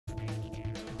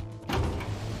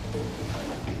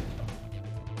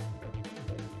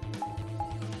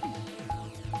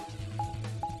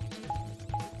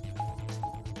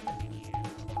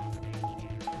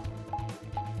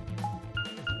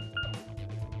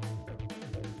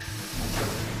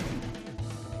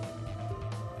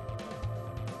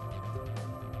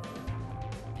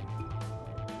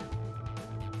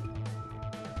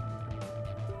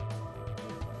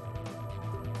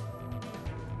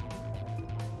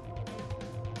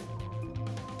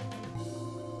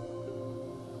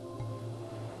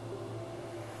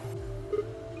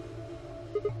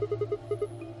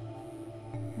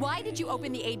Why did you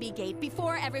open the AB gate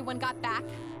before everyone got back?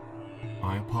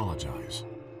 I apologize.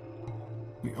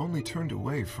 We only turned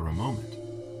away for a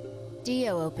moment.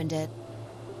 Dio opened it.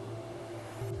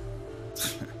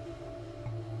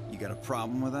 You got a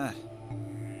problem with that?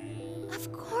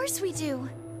 Of course we do.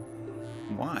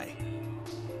 Why?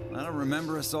 I don't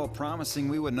remember us all promising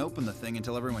we wouldn't open the thing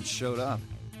until everyone showed up.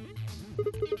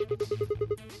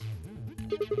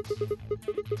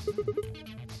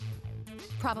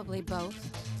 Probably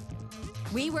both.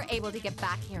 We were able to get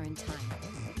back here in time.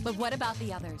 But what about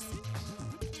the others?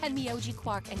 Tenmyoji,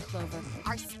 Quark, and Clover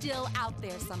are still out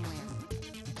there somewhere.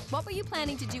 What were you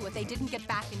planning to do if they didn't get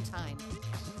back in time?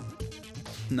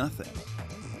 Nothing.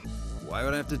 Why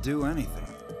would I have to do anything?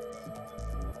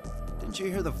 Didn't you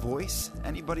hear the voice?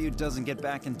 Anybody who doesn't get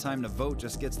back in time to vote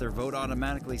just gets their vote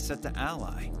automatically set to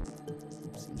ally.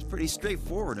 Seems pretty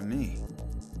straightforward to me.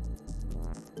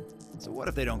 So what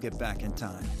if they don't get back in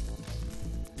time?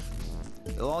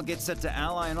 They'll all get set to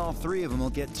ally and all three of them will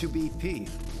get 2 BP.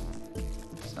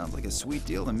 Sounds like a sweet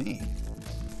deal to me.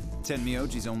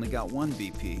 Tenmyoji's only got 1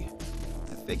 BP.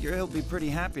 I figure he'll be pretty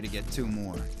happy to get 2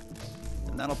 more.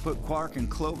 And that'll put Quark and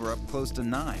Clover up close to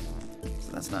 9.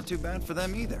 So that's not too bad for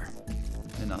them either.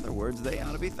 In other words, they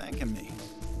ought to be thanking me.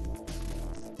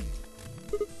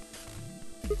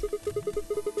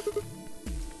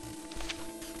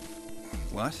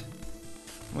 What?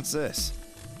 What's this?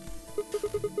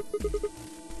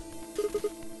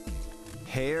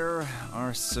 Here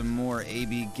are some more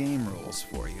AB game rules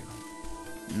for you.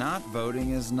 Not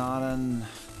voting is not an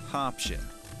option.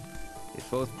 If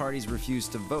both parties refuse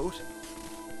to vote,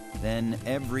 then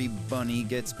every bunny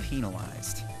gets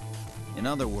penalized. In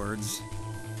other words,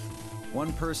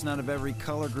 1 person out of every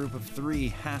color group of 3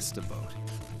 has to vote.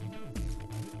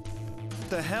 What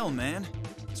the hell, man?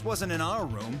 This wasn't in our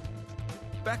room.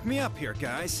 Back me up here,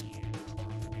 guys.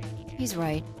 He's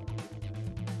right.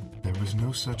 There was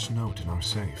no such note in our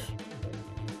safe.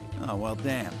 Oh, well,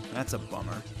 damn. That's a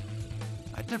bummer.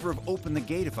 I'd never have opened the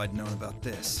gate if I'd known about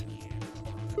this.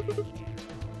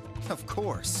 Of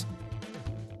course.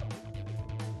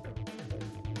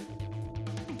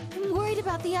 I'm worried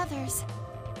about the others.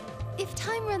 If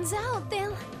time runs out,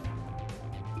 they'll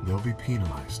They'll be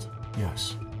penalized,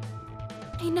 yes.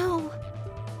 I know.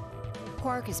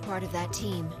 Quark is part of that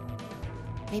team.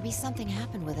 Maybe something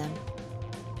happened with him.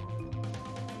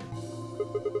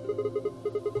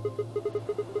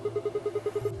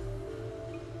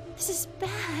 This is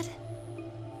bad.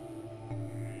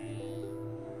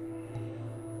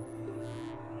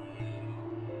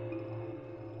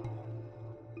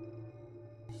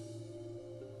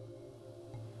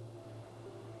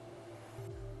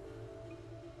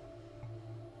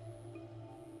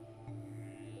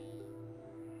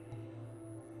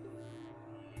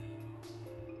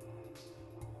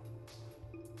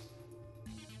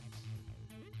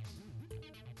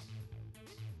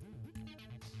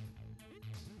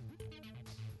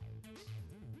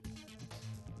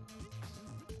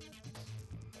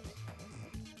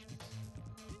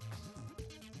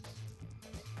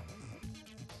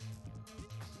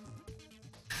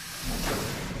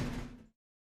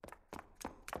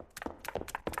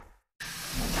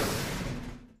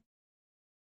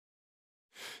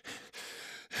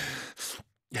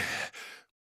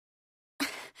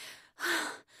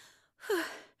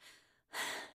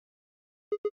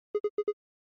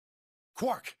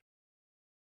 Quark!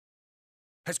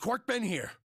 Has Quark been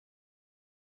here?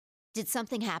 Did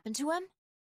something happen to him?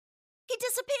 He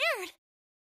disappeared!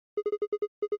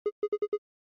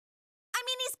 I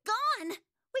mean, he's gone!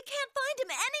 We can't find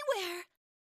him anywhere!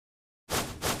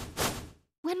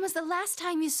 When was the last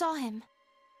time you saw him?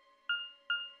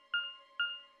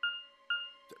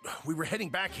 We were heading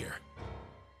back here.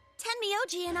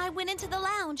 Tenmyoji and I went into the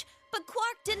lounge, but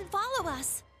Quark didn't follow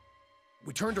us.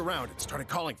 We turned around and started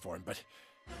calling for him, but...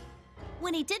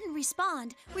 When he didn't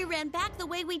respond, we ran back the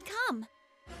way we'd come.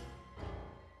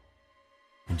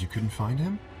 And you couldn't find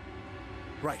him?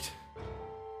 Right.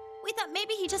 We thought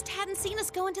maybe he just hadn't seen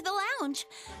us go into the lounge.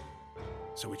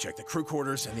 So we checked the crew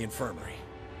quarters and the infirmary.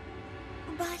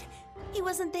 But he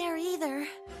wasn't there either.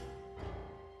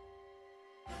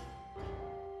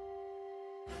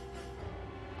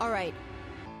 All right.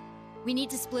 We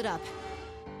need to split up.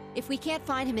 If we can't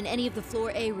find him in any of the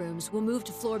Floor A rooms, we'll move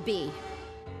to Floor B.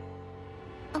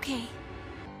 Okay.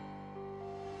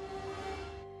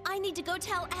 I need to go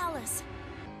tell Alice.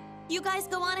 You guys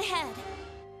go on ahead.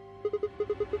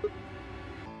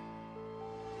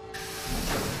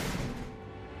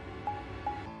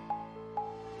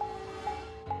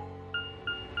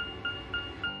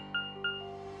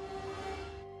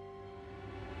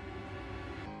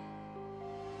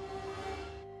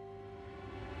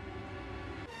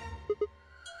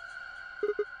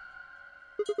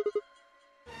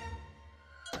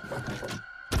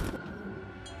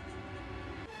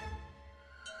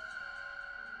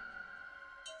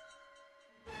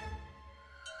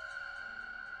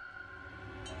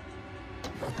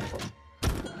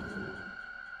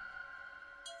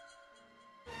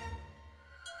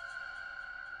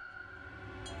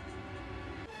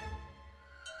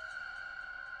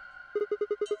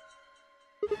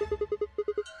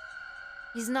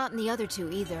 He's not in the other two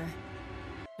either.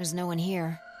 There's no one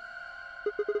here.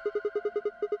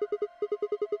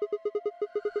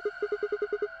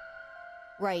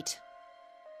 Right.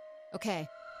 Okay,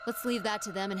 let's leave that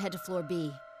to them and head to floor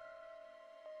B.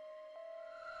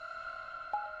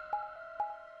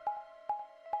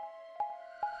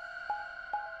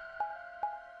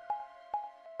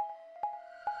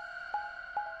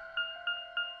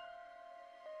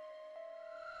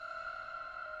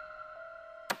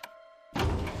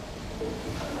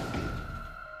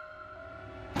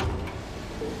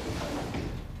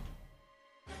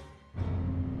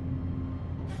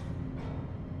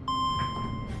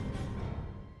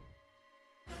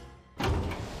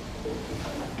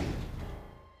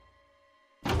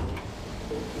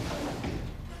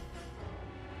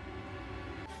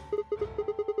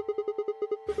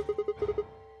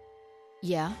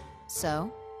 Yeah,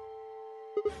 so?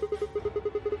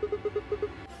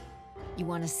 You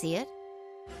want to see it?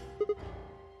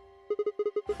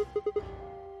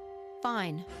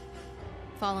 Fine.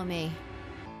 Follow me.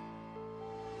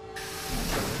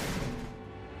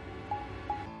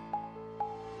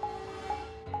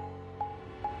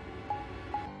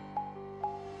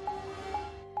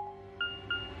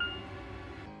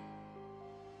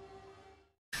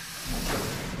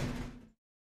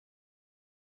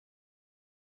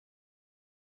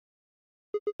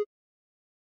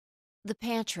 The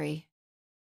pantry.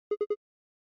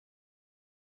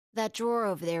 That drawer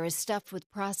over there is stuffed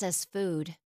with processed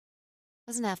food.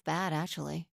 Wasn't half bad,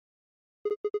 actually.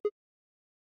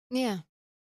 Yeah.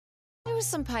 There was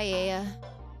some paella,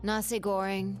 nasi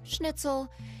goreng,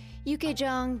 schnitzel,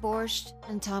 yukejang, borscht,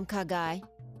 and tom kha gai.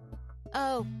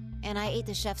 Oh, and I ate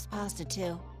the chef's pasta,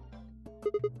 too.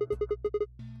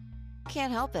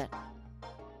 Can't help it.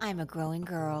 I'm a growing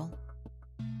girl.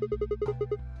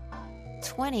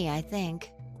 20, I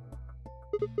think.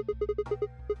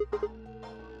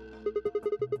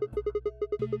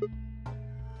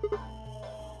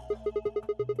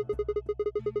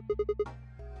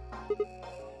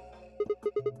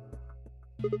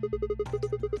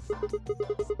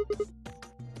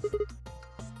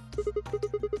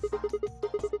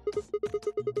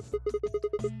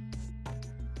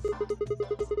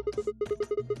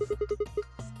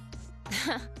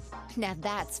 Now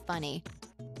that's funny.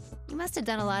 You must have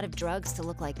done a lot of drugs to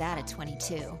look like that at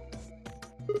 22.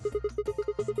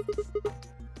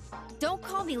 Don't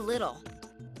call me little.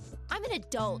 I'm an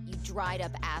adult, you dried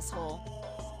up asshole.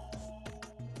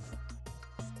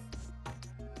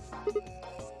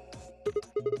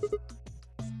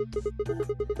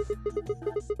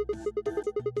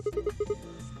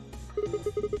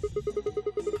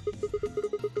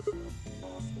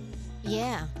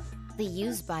 Yeah, the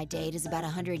use-by date is about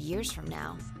 100 years from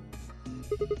now.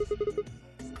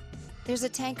 There's a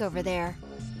tank over there.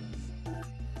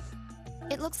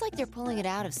 It looks like they're pulling it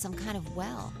out of some kind of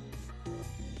well.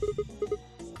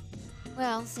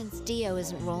 Well, since Dio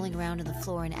isn't rolling around on the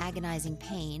floor in agonizing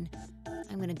pain,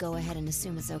 I'm gonna go ahead and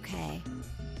assume it's okay.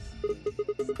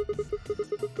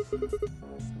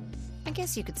 I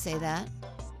guess you could say that.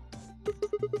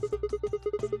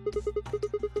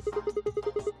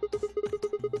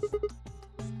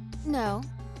 No,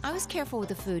 I was careful with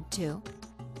the food, too.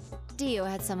 Dio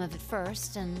had some of it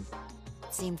first, and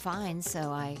it seemed fine,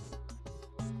 so I...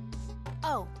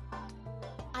 Oh,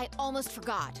 I almost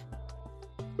forgot.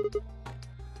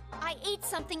 I ate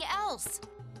something else.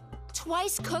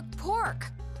 Twice cooked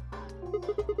pork.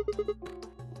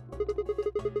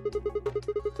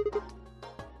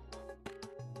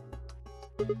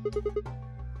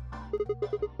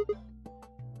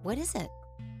 What is it?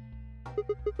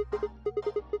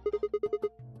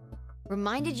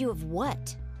 Reminded you of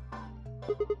what?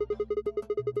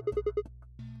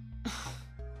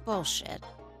 Bullshit.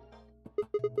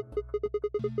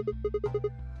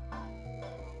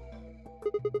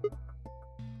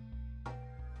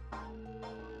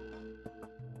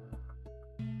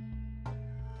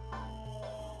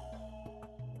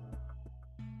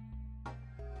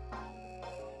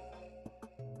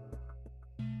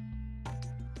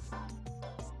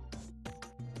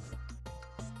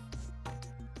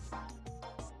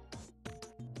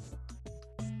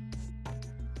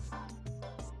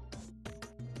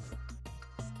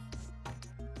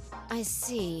 I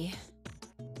see.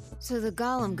 So the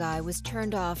golem guy was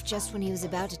turned off just when he was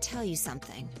about to tell you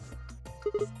something.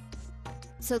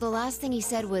 So the last thing he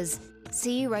said was,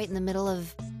 see, right in the middle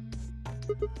of...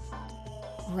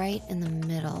 Right in the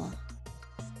middle.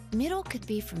 Middle could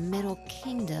be from Middle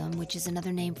Kingdom, which is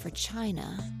another name for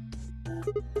China.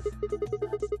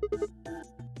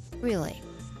 Really?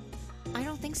 I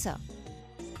don't think so.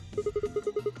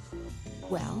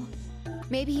 Well,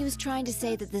 maybe he was trying to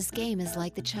say that this game is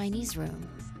like the Chinese room.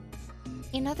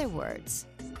 In other words...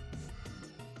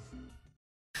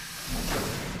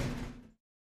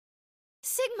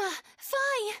 Sigma,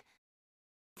 Phi!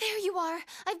 There you are.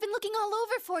 I've been looking all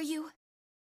over for you.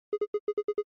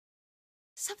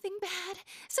 Something bad.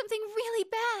 Something really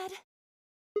bad.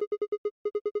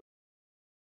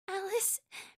 Alice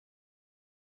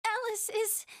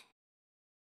is...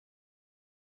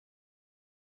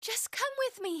 Just come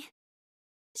with me.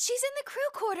 She's in the crew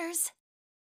quarters.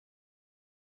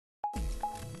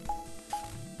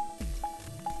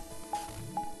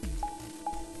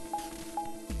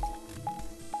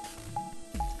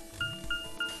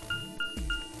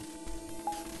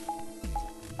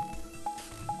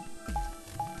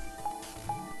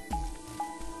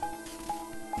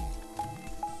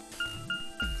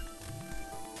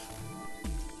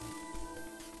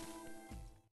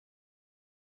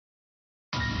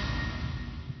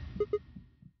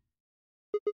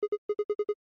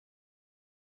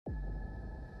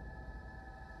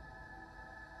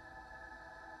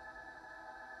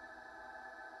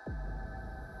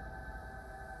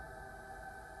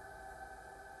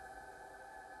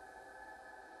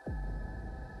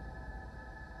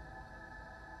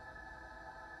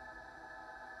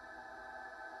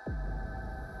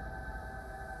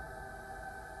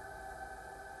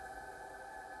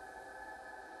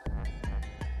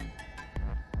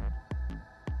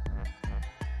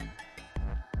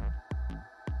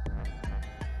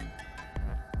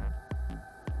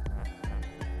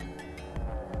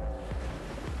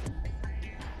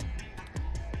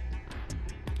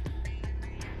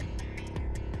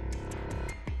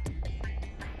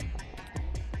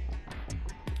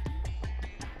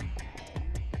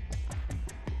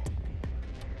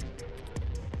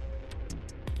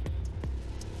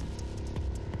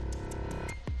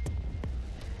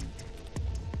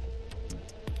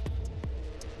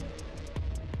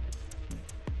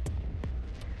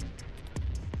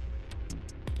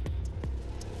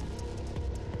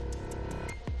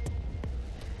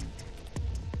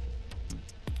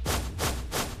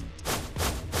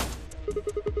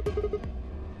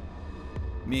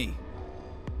 Me.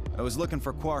 I was looking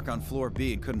for Quark on floor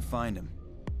B and couldn't find him.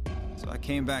 So I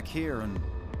came back here and...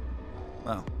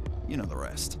 well, you know the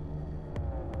rest.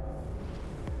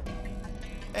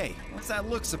 Hey, what's that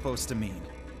look supposed to mean?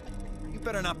 You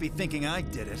better not be thinking I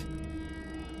did it.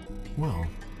 Well,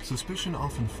 suspicion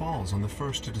often falls on the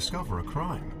first to discover a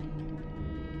crime.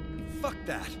 Fuck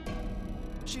that.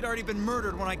 She'd already been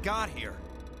murdered when I got here.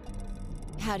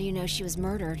 How do you know she was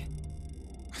murdered?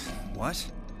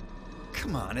 What?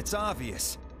 Come on, it's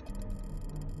obvious.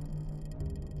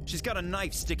 She's got a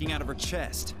knife sticking out of her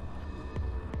chest.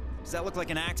 Does that look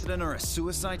like an accident or a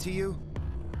suicide to you?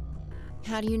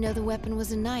 How do you know the weapon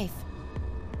was a knife?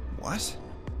 What?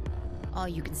 All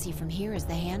you can see from here is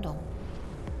the handle.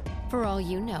 For all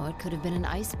you know, it could have been an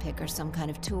ice pick or some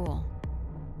kind of tool.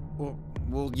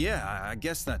 Well, yeah, I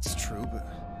guess that's true, but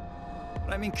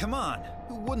I mean, come on.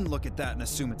 Who wouldn't look at that and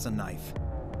assume it's a knife?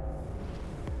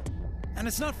 And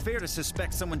it's not fair to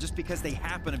suspect someone just because they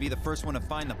happen to be the first one to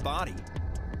find the body.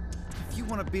 If you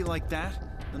want to be like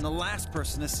that, then the last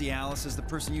person to see Alice is the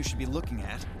person you should be looking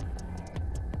at.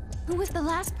 Who was the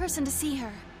last person to see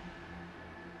her?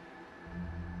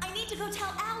 I need to go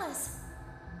tell Alice.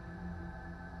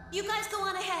 You guys go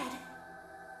on ahead.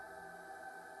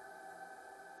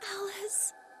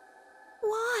 Alice,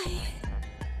 why?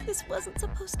 This wasn't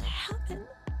supposed to happen.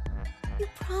 You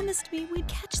promised me we'd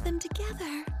catch them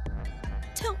together.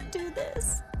 Don't do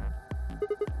this.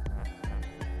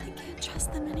 I can't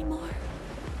trust them anymore.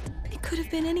 It could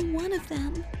have been any one of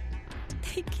them.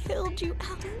 They killed you,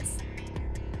 Alice.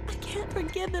 I can't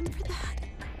forgive them for that.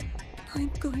 I'm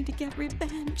going to get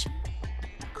revenge.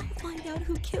 I'll find out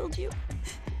who killed you.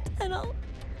 And I'll...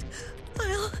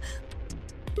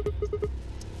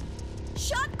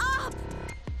 Shut up!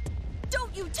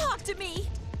 Don't you talk to me!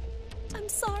 I'm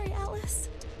sorry, Alice.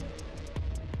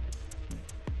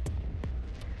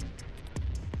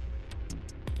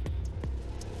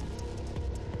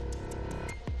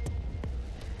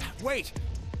 Wait!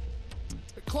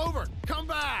 Clover, come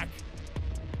back!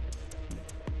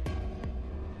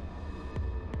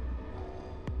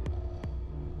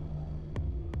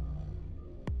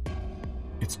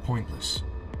 It's pointless.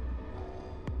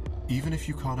 Even if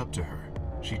you caught up to her,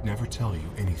 she'd never tell you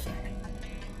anything.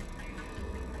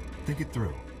 Think it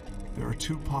through. There are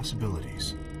two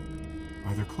possibilities.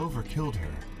 Either Clover killed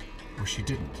her, or she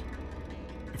didn't.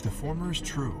 If the former is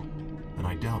true, then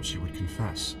I doubt she would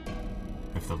confess.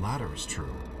 If the latter is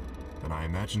true, then I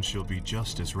imagine she'll be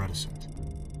just as reticent.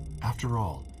 After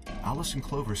all, Alice and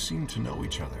Clover seem to know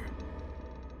each other.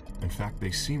 In fact,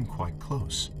 they seem quite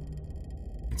close.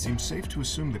 It seems safe to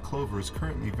assume that Clover is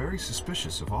currently very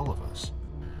suspicious of all of us.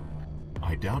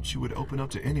 I doubt she would open up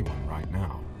to anyone right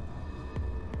now.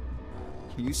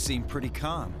 You seem pretty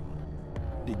calm.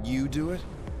 Did you do it?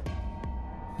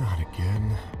 Not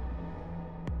again.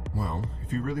 Well,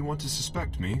 if you really want to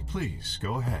suspect me, please,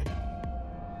 go ahead.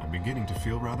 I'm beginning to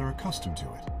feel rather accustomed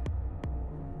to it.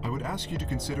 I would ask you to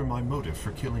consider my motive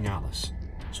for killing Alice.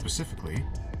 Specifically,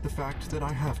 the fact that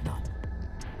I have none.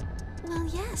 Well,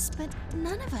 yes, but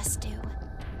none of us do.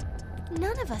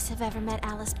 None of us have ever met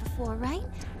Alice before, right?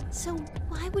 So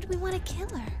why would we want to kill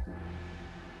her?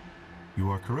 You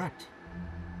are correct.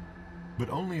 But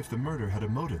only if the murder had a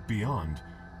motive beyond,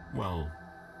 well,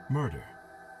 murder.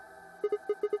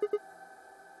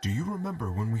 Do you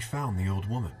remember when we found the old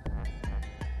woman?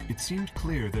 It seemed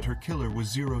clear that her killer was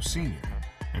Zero Sr.,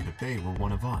 and that they were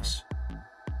one of us.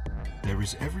 There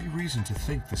is every reason to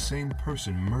think the same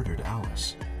person murdered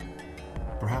Alice.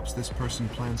 Perhaps this person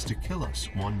plans to kill us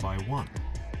one by one.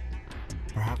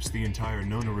 Perhaps the entire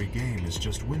nonary game is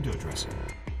just window dressing.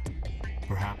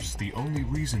 Perhaps the only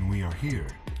reason we are here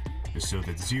is so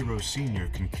that Zero Sr.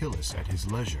 can kill us at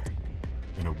his leisure,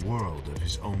 in a world of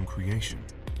his own creation.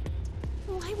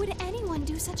 Why would anyone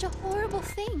do such a horrible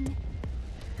thing?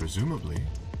 Presumably,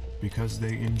 because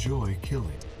they enjoy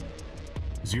killing.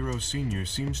 Zero Sr.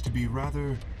 seems to be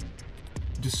rather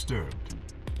disturbed.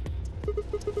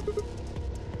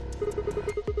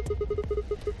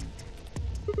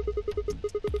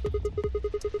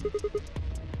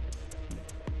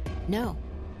 No.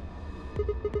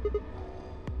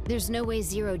 There's no way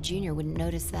Zero Jr. wouldn't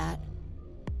notice that.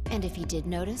 And if he did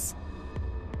notice,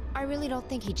 I really don't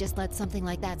think he'd just let something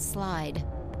like that slide.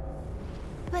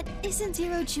 But isn't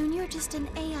Zero Jr. just an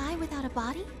AI without a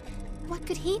body? What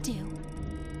could he do?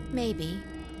 Maybe,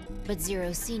 but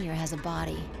Zero Sr. has a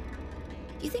body.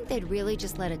 Do you think they'd really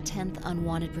just let a 10th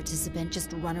unwanted participant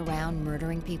just run around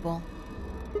murdering people?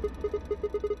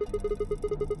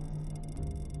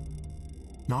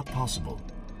 Not possible.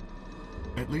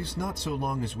 At least not so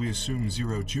long as we assume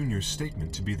Zero Jr.'s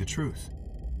statement to be the truth.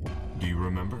 Do you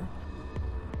remember?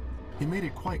 He made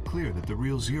it quite clear that the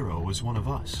real Zero was one of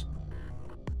us.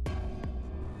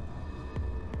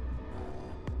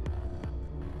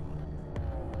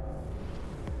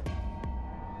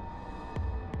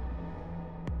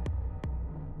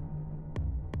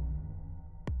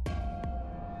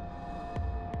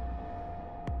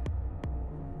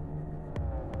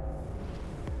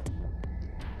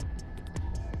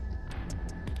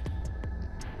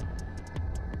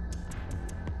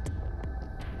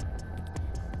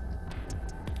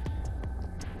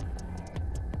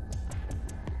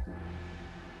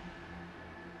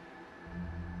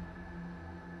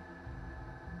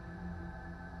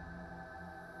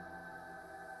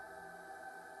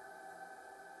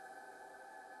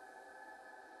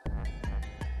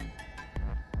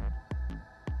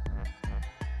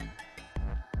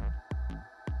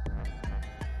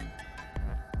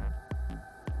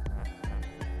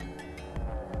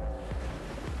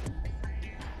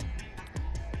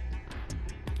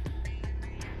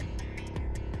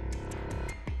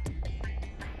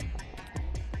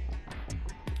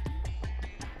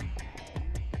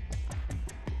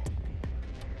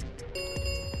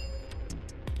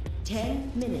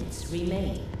 Ten minutes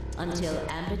remain until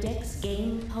Ambidex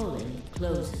game polling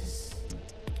closes.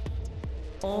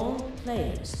 All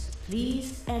players,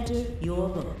 please enter your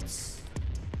votes.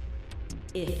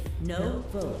 If no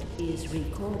vote is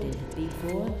recorded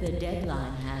before the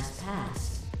deadline has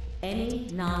passed, any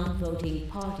non-voting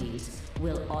parties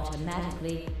will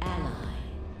automatically ally.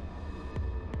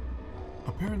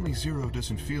 Apparently Zero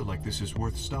doesn't feel like this is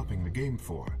worth stopping the game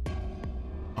for.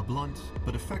 A blunt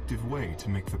but effective way to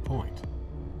make the point.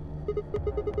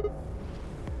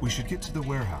 We should get to the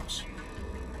warehouse.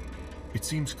 It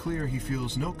seems clear he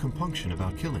feels no compunction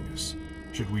about killing us,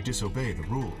 should we disobey the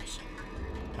rules.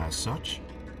 As such,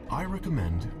 I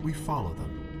recommend we follow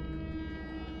them.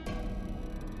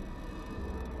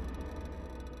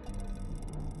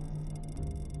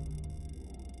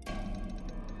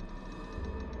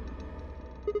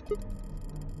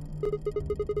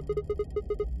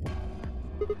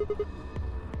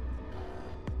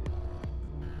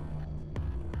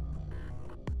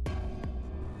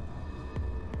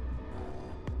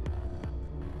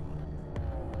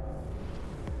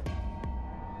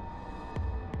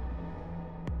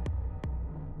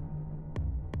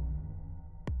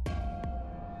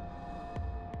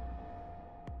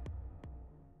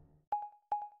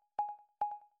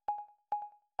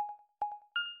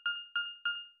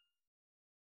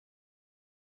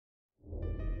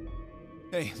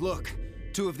 Hey, look.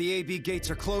 2 of the AB gates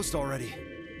are closed already.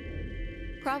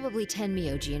 Probably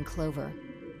Tenmyoji and Clover.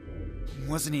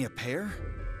 Wasn't he a pair?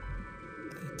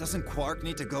 Doesn't Quark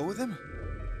need to go with him?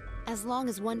 As long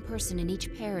as one person in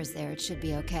each pair is there, it should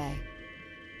be okay.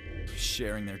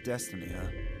 Sharing their destiny, huh?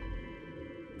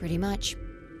 Pretty much.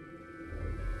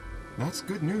 That's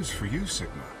good news for you,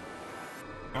 Sigma.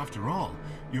 After all,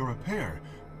 you're a pair,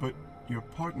 but your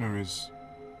partner is...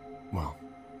 well,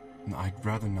 I'd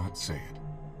rather not say it.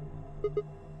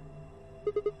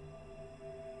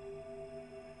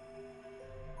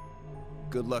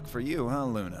 Good luck for you, huh,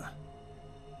 Luna?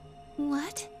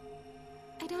 What?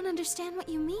 I don't understand what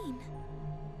you mean.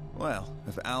 Well,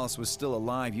 if Alice was still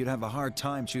alive, you'd have a hard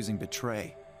time choosing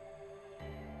Betray.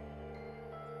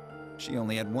 She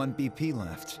only had 1 BP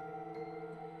left.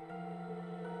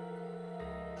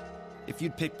 If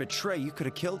you'd picked Betray, you could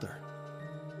have killed her.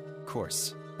 Of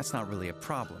course, that's not really a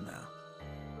problem now.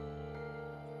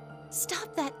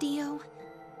 Stop that, Dio.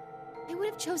 I would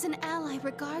have chosen Ally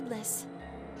regardless.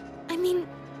 I mean,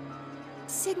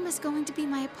 Sigma's going to be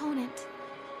my opponent.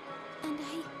 And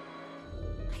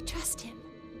I trust him.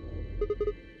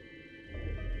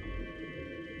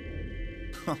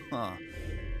 Haha.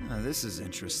 This is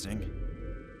interesting.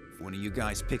 If one of you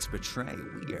guys picks Betray,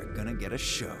 we are gonna get a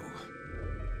show.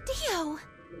 Dio!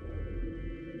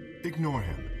 Ignore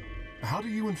him. How do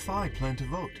you and Phi plan to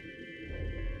vote?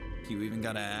 You even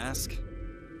gotta ask?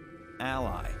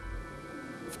 Ally.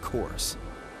 Of course.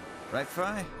 Right,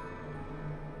 Phi?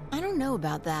 I don't know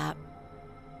about that.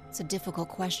 It's a difficult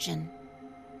question.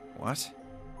 What?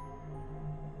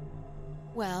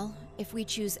 Well, if we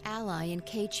choose Ally and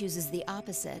Kay chooses the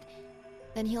opposite,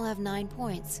 then he'll have 9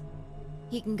 points.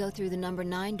 He can go through the number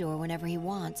 9 door whenever he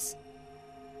wants.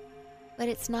 But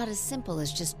it's not as simple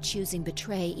as just choosing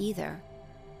Betray either.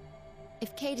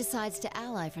 If Kay decides to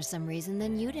ally for some reason,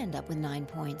 then you'd end up with 9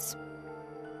 points.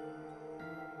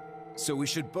 So we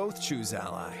should both choose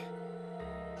Ally.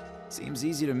 Seems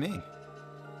easy to me.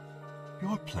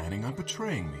 You're planning on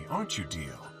betraying me, aren't you,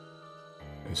 Dio?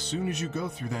 As soon as you go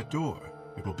through that door,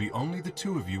 it will be only the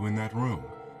 2 of you in that room.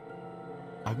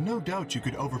 I've no doubt you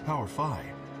could overpower Phi,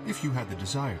 if you had the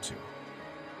desire to.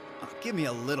 Oh, give me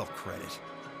a little credit.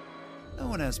 No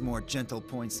one has more gentle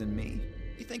points than me.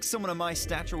 You think someone of my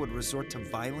stature would resort to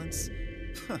violence?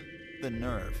 The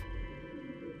nerve.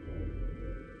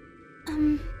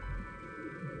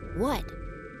 What?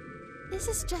 This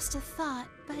is just a thought,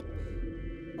 but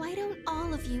why don't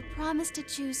all of you promise to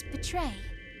choose Betray?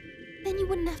 Then you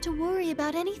wouldn't have to worry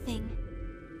about anything.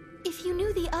 If you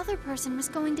knew the other person was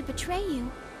going to betray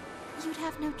you, you'd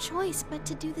have no choice but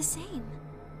to do the same.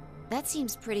 That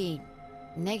seems pretty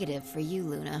negative for you,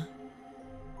 Luna.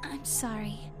 I'm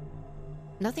sorry.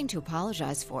 Nothing to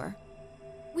apologize for.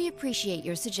 We appreciate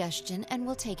your suggestion and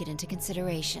we'll take it into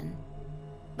consideration.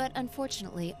 But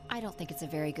unfortunately, I don't think it's a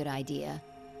very good idea.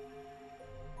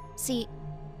 See,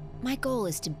 my goal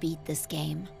is to beat this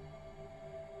game.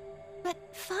 But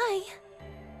Phi...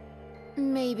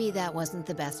 Maybe that wasn't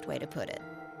the best way to put it.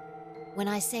 When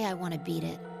I say I want to beat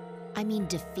it, I mean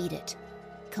defeat it.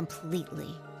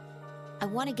 Completely. I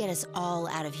want to get us all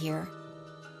out of here.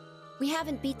 We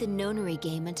haven't beat the nonary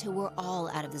game until we're all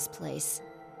out of this place.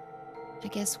 I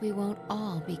guess we won't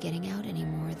all be getting out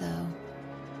anymore, though.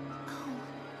 Oh,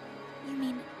 you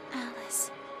mean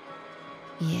Alice?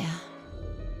 Yeah.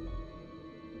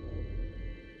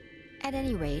 At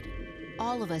any rate,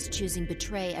 all of us choosing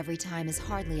Betray every time is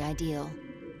hardly ideal.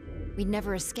 We'd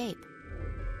never escape.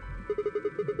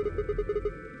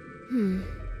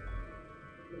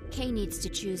 Kay needs to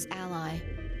choose Ally.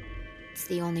 It's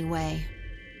the only way.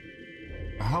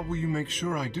 How will you make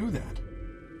sure I do that?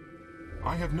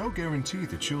 I have no guarantee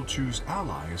that you'll choose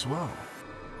Ally as well.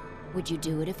 Would you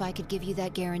do it if I could give you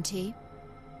that guarantee?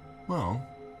 Well,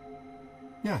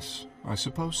 yes, I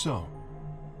suppose so.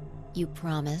 You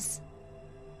promise?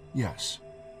 Yes.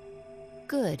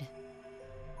 Good.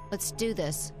 Let's do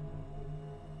this.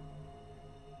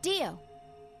 Dio!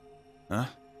 Huh?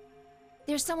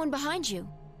 There's someone behind you.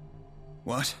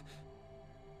 What?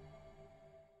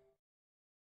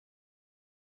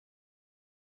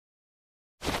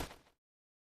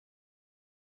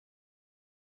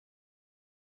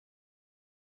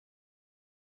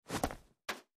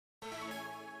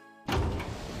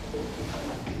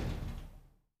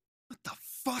 What the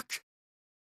fuck?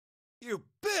 You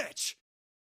bitch!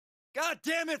 God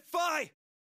damn it, Phi!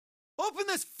 Open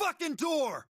this fucking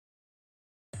door!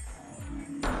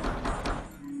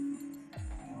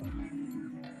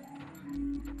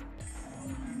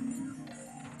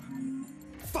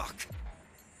 Fuck!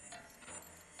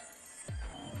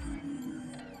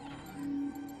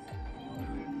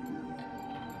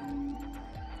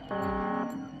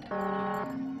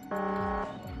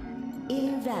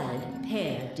 Invalid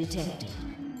pair detected.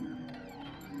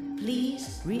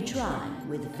 Please retry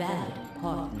with valid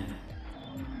partner.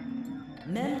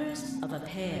 Members of a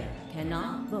pair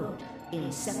cannot vote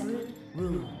in separate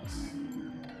rooms.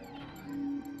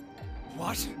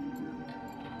 What?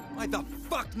 Why the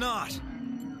fuck not?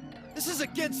 This is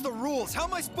against the rules. How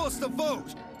am I supposed to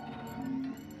vote?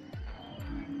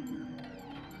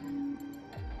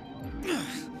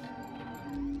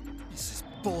 This is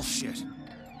bullshit.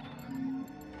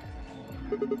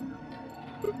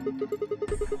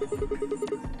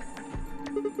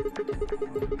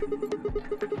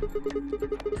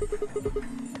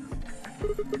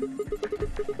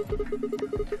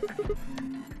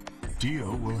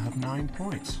 Dio will have 9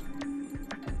 points.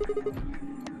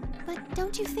 But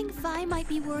don't you think Vi might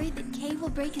be worried that Kay will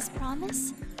break his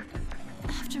promise?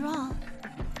 After all,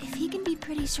 if he can be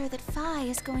pretty sure that Vi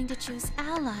is going to choose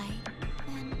Ally,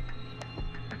 then...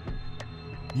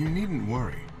 You needn't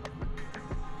worry.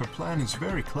 Her plan is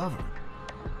very clever.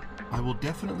 I will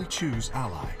definitely choose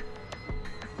Ally.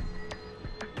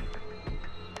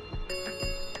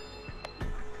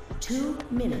 Two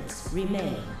minutes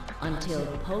remain until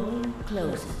polling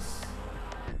closes.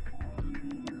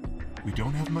 We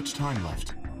don't have much time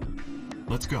left.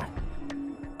 Let's go.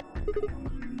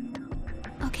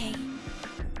 Okay.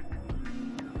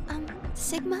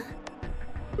 Sigma?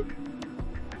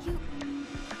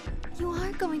 You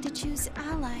are going to choose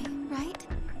Ally, right?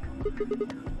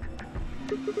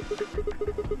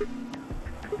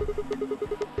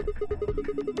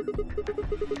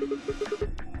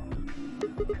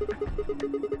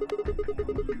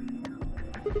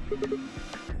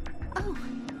 Oh,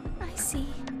 I see.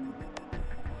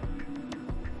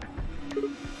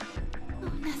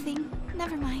 Oh, nothing.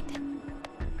 Never mind.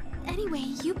 Anyway,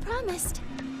 you promised.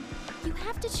 You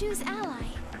have to choose Ally.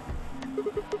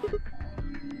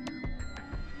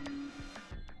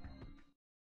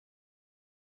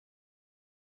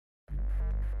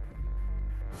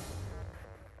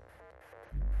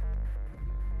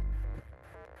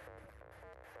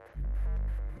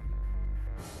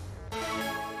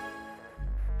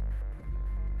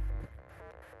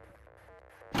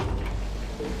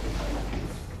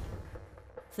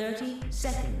 Thirty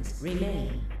seconds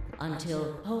remain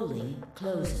until polling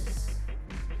closes.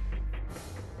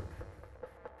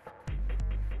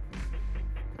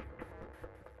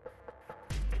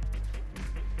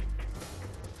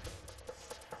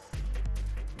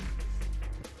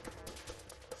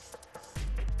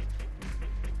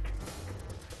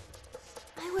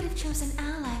 I would have chosen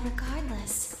Ally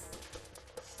regardless.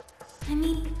 I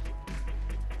mean,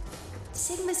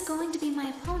 Sigma's going to be my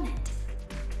opponent.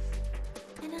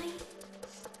 And I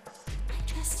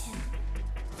trust him.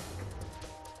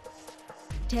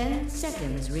 10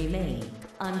 seconds remain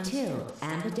until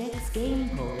Ambidex game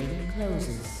polling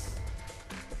closes.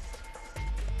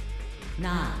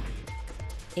 9,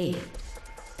 8,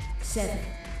 7,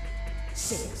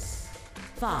 6,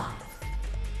 5,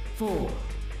 4,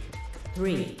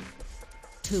 3,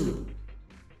 2,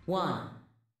 1.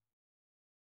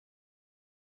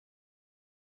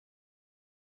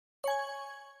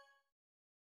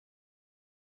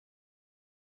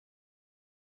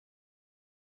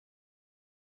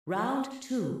 Round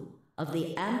 2 of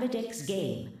the Ambidex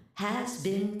game has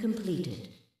been completed.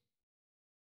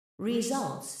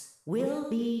 Results will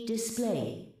be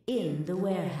displayed in the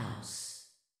warehouse.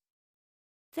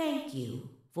 Thank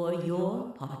you for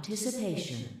your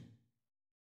participation.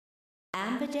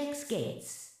 Ambidex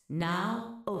gates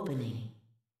now opening.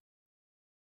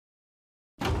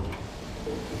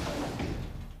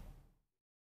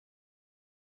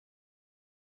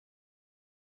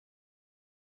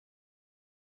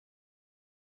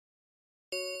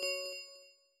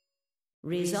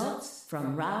 Results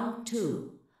from round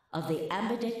 2 of the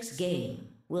Ambidex game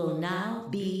will now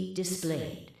be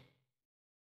displayed.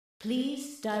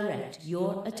 Please direct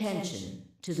your attention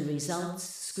to the results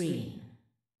screen.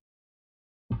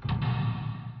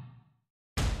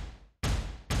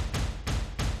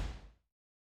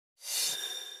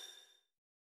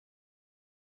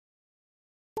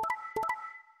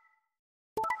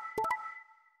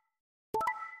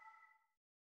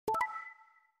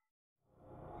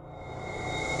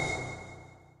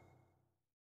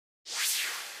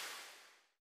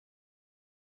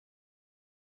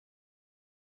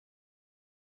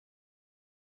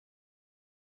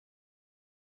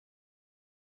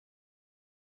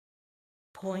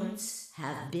 Points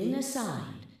have been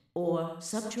assigned or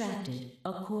subtracted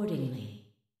accordingly.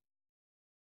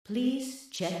 Please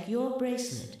check your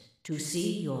bracelet to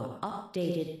see your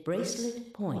updated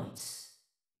bracelet points.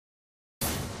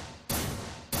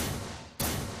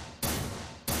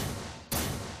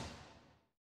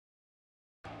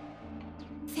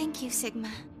 Thank you,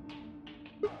 Sigma.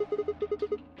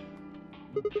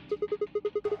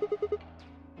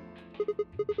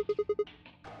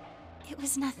 It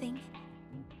was nothing.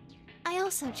 I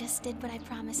also just did what I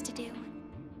promised to do.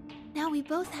 Now we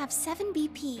both have 7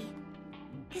 BP.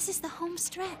 This is the home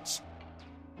stretch.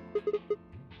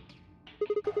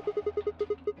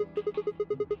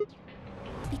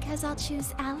 Because I'll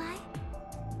choose ally?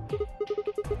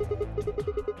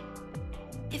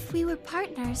 If we were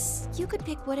partners, you could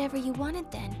pick whatever you wanted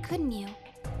then, couldn't you?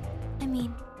 I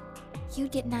mean,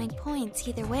 you'd get 9 points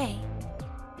either way.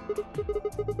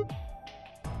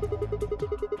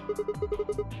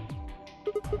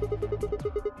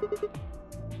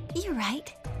 You're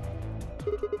right.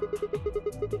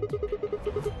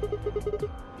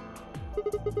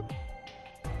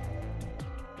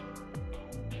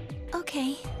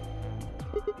 Okay.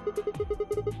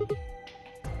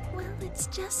 Well, it's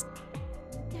just...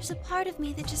 there's a part of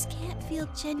me that just can't feel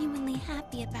genuinely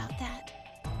happy about that.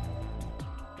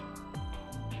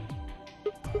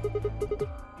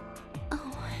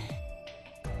 Oh...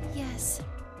 yes.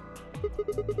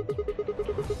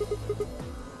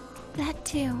 That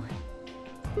too.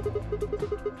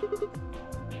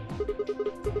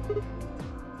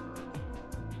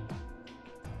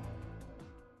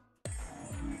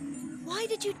 Why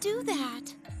did you do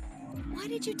that? Why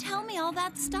did you tell me all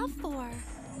that stuff for?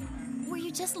 Were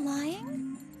you just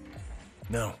lying?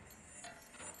 No.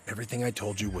 Everything I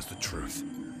told you was the truth.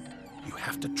 You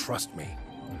have to trust me.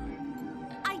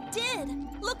 I did!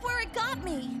 Look where it got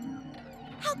me!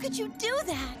 How could you do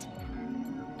that?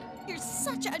 You're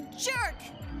such a jerk!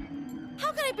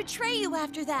 How could I betray you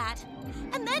after that?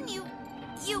 And then you...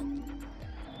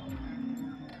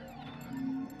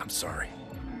 I'm sorry.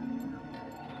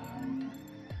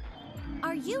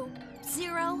 Are you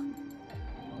Zero?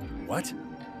 What?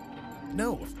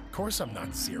 No, of course I'm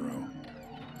not Zero.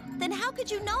 Then how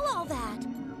could you know all that?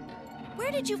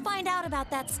 Where did you find out about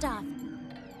that stuff?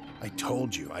 I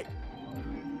told you,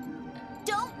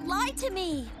 Don't lie to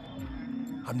me!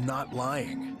 I'm not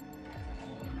lying.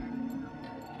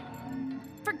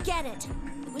 Forget it.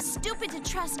 It was stupid to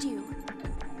trust you.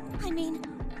 I mean,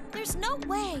 there's no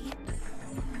way.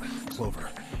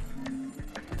 Clover,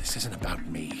 this isn't about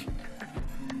me.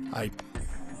 I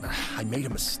made a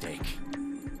mistake.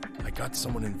 I got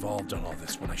someone involved on all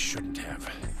this when I shouldn't have.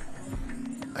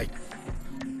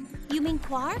 You mean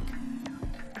Quark?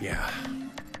 Yeah.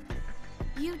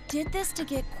 You did this to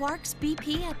get Quark's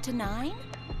BP up to 9?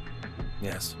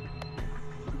 Yes.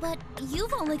 But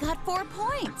you've only got 4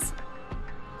 points.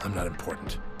 I'm not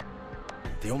important.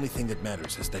 The only thing that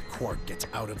matters is that Quark gets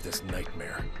out of this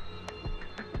nightmare.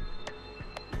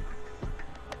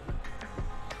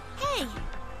 Hey!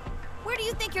 Where do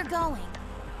you think you're going?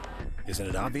 Isn't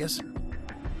it obvious?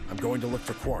 I'm going to look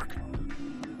for Quark.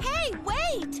 Hey,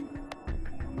 wait!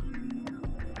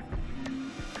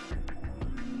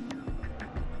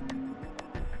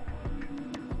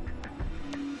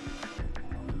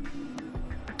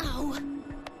 Oh.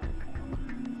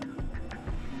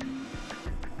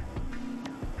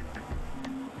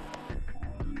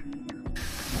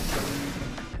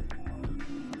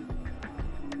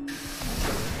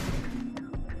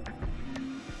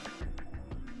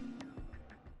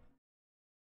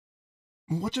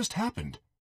 What just happened?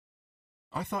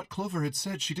 I thought Clover had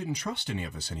said she didn't trust any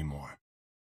of us anymore.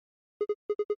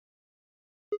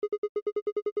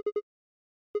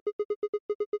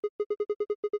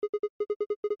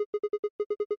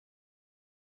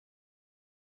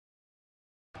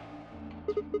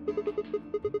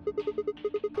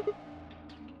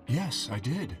 Yes, I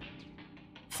did.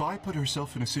 Phi put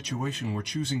herself in a situation where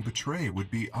choosing betray would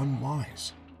be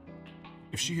unwise.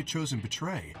 If she had chosen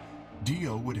betray,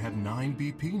 Dio would have 9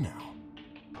 BP now.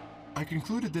 I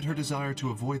concluded that her desire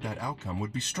to avoid that outcome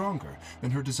would be stronger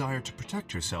than her desire to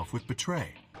protect herself with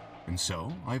betray, and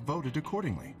so I voted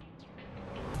accordingly.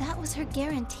 That was her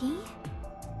guarantee?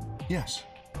 Yes.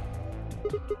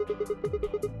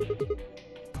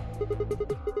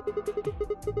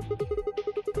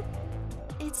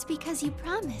 It's because you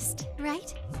promised,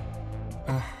 right?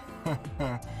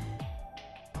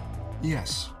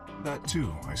 Yes, that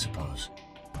too, I suppose.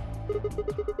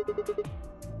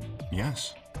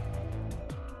 Yes.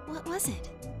 What was it?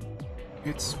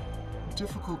 It's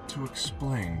difficult to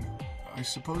explain. I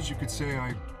suppose you could say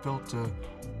I felt a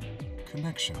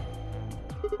connection.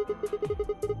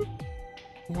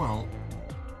 Well,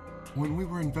 when we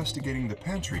were investigating the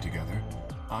pantry together,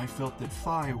 I felt that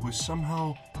Phi was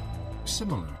somehow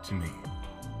similar to me.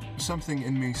 Something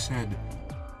in me said,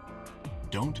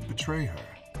 don't betray her.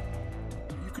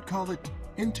 You could call it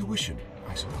intuition,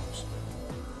 I suppose.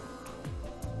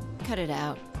 Cut it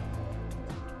out.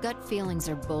 Gut feelings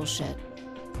are bullshit.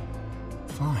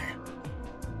 Fine.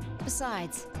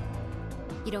 Besides,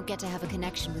 you don't get to have a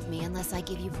connection with me unless I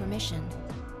give you permission.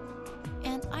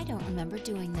 And I don't remember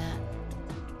doing that.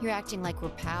 You're acting like we're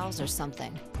pals or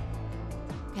something.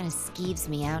 Kinda skeeves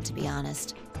me out, to be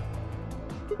honest.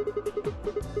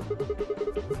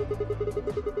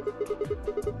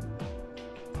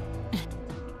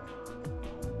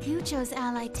 You chose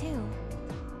Ally too.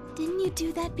 Didn't you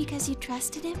do that because you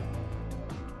trusted him?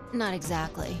 Not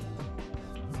exactly.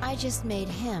 I just made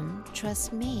him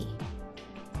trust me.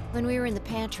 When we were in the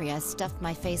pantry, I stuffed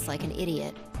my face like an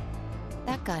idiot.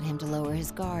 That got him to lower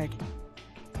his guard.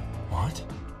 What?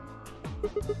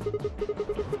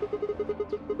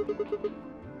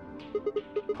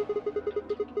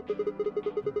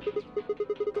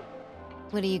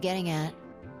 What are you getting at?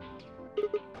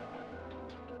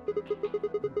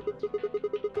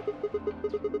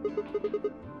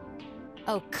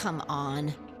 Oh, come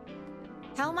on.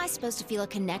 How am I supposed to feel a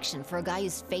connection for a guy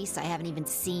whose face I haven't even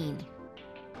seen?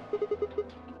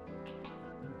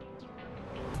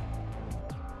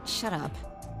 Shut up.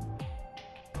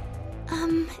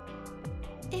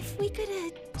 If we could,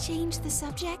 change the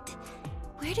subject,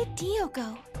 where did Dio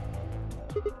go?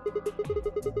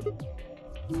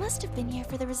 He must have been here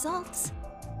for the results.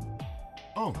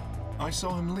 Oh, I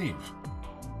saw him leave.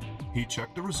 He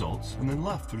checked the results and then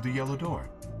left through the yellow door.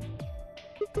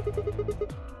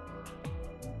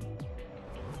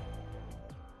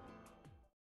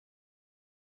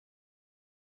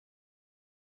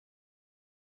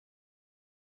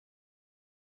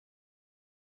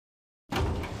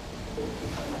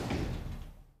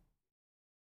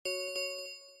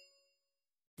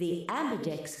 The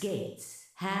Ambidex gates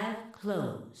have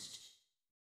closed.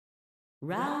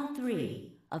 Round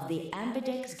 3 of the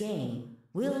Ambidex game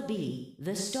will be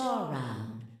the Star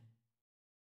Round.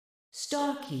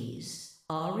 Star keys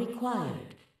are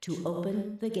required to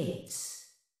open the gates.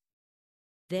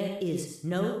 There is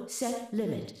no set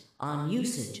limit on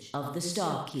usage of the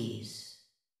Star keys.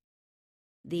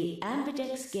 The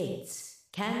Ambidex gates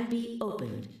can be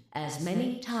opened as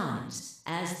many times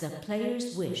as the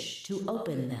players wish to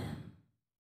open them.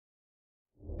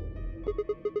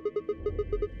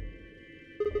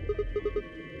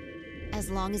 As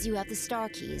long as you have the star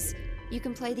keys, you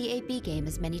can play the 8B game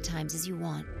as many times as you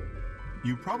want.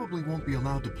 You probably won't be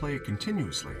allowed to play it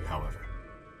continuously, however.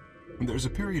 There's a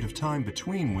period of time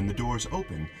between when the doors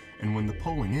open and when the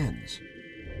polling ends.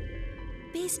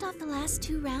 Based off the last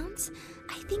 2 rounds,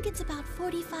 I think it's about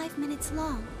 45 minutes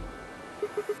long.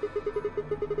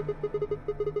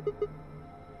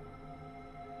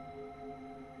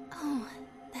 Oh,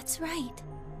 that's right.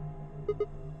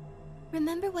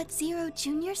 Remember what Zero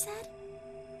Jr. said?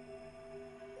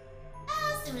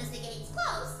 As soon as the gates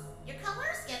close, your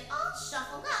colors get all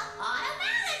shuffled up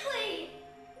automatically.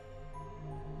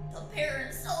 The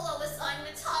parent solo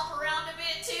assignments hop around a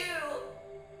bit too.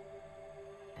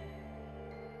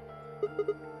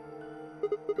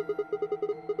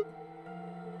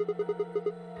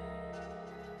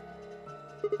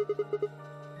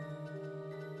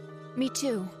 Me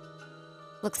too.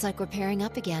 Looks like we're pairing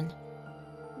up again.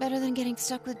 Better than getting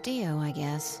stuck with Dio, I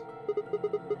guess.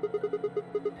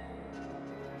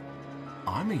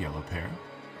 I'm a yellow pair.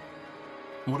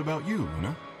 What about you,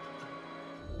 Luna?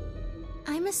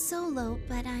 I'm a solo,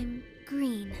 but I'm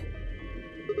green.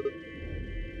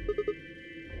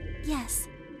 Yes.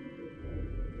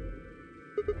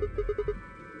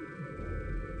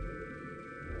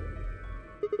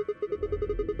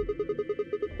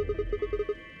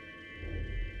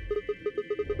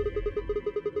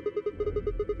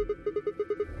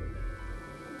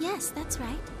 Yes, that's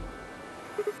right.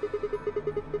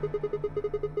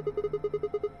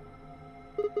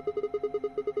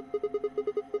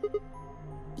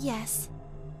 Yes.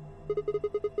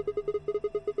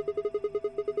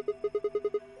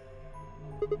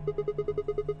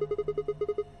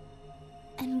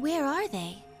 And where are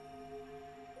they?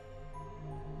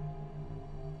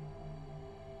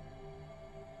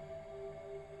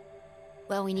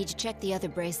 Well, we need to check the other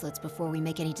bracelets before we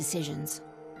make any decisions.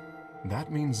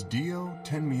 That means Dio,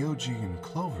 Tenmyoji, and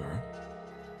Clover.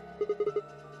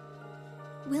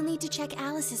 We'll need to check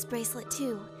Alice's bracelet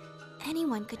too.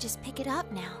 Anyone could just pick it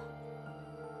up now.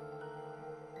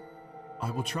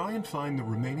 I will try and find the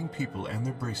remaining people and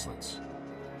their bracelets.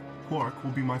 Quark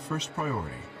will be my first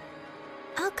priority.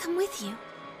 I'll come with you.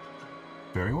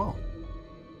 Very well.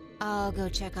 I'll go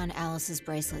check on Alice's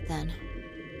bracelet then.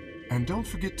 And don't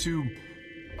forget to,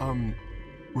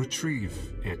 retrieve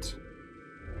it.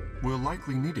 We'll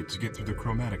likely need it to get through the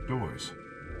chromatic doors.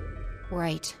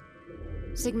 Right.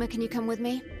 Sigma, can you come with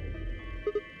me?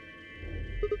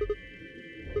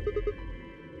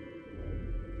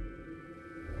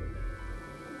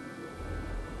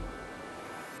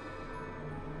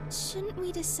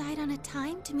 we decide on a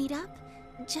time to meet up,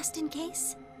 just in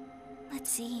case? Let's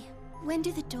see, when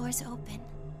do the doors open?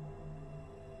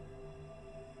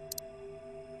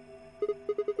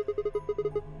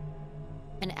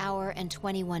 An hour and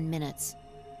 21 minutes.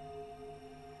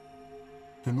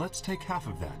 Then let's take half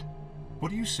of that. What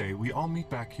do you say we all meet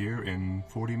back here in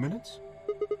 40 minutes?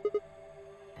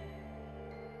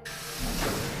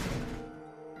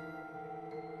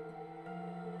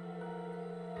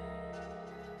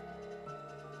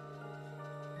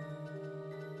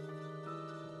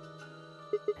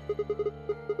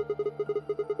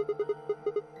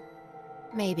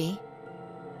 Maybe.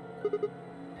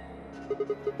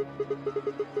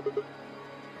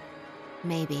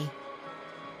 Maybe.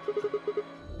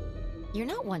 You're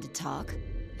not one to talk.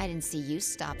 I didn't see you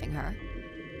stopping her.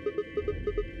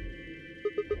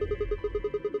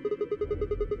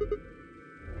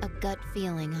 A gut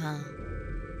feeling, huh?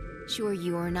 Sure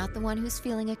you're not the one who's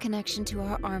feeling a connection to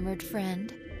our armored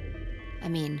friend? I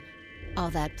mean, all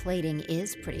that plating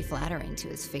is pretty flattering to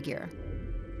his figure.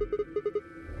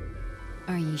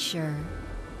 Are you sure?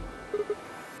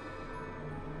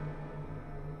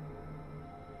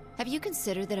 Have you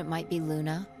considered that it might be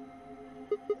Luna?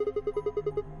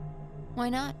 Why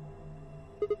not?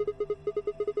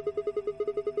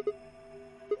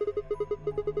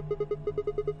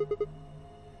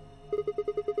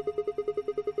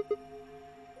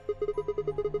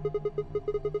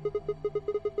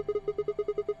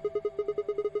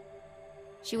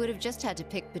 She would have just had to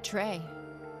pick betray.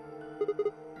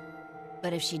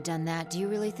 But if she'd done that, do you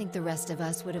really think the rest of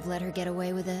us would have let her get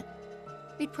away with it?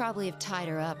 We'd probably have tied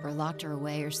her up or locked her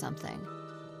away or something.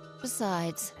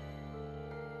 Besides,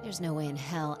 there's no way in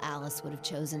hell Alice would have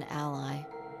chosen Ally.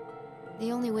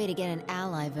 The only way to get an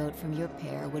ally vote from your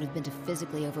pair would have been to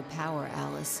physically overpower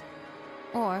Alice.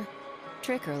 Or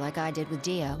trick her like I did with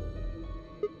Dio.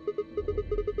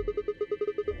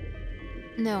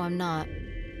 No, I'm not.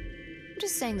 I'm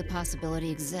just saying the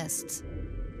possibility exists.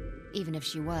 Even if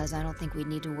she was, I don't think we'd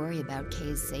need to worry about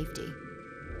Kay's safety.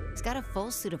 He's got a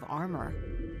full suit of armor.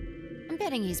 I'm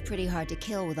betting he's pretty hard to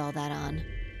kill with all that on.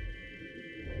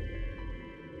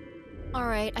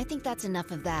 Alright, I think that's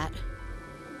enough of that.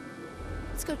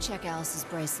 Let's go check Alice's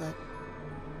bracelet.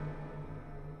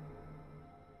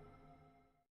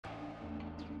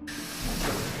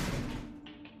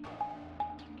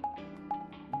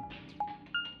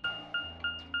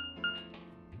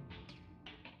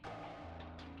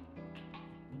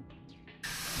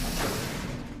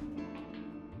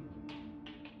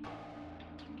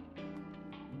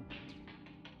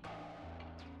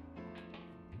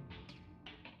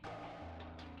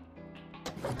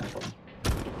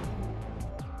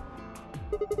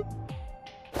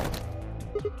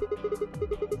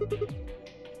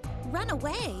 Run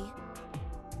away?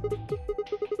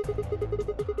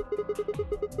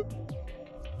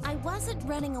 I wasn't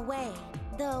running away,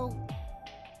 though.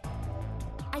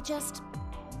 I just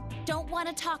don't want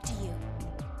to talk to you.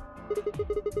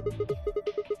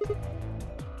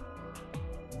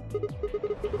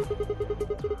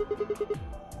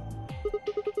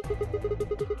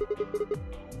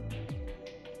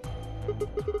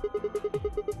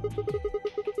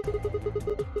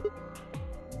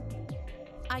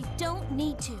 I don't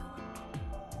need to.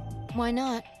 Why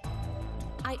not?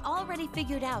 I already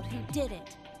figured out who did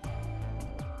it.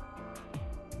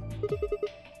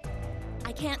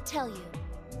 I can't tell you.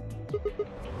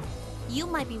 You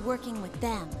might be working with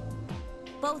them.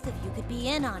 Both of you could be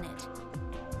in on it.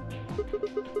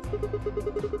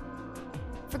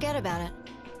 Forget about it.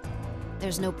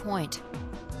 There's no point.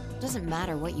 Doesn't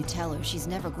matter what you tell her, she's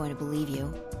never going to believe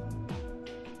you.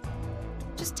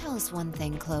 Just tell us one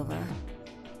thing, Clover.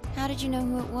 How did you know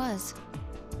who it was?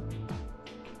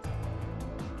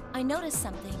 I noticed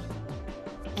something.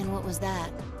 And what was that?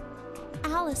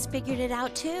 Alice figured it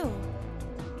out too.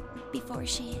 Before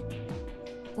she...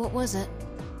 What was it?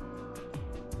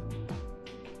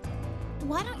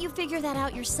 Why don't you figure that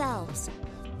out yourselves?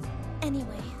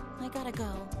 Anyway, I gotta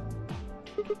go.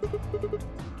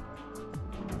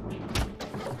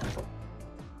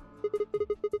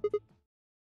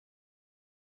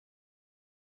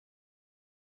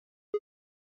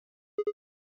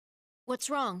 What's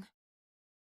wrong?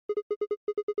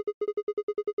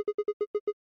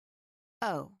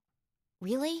 Oh,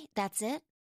 really? That's it?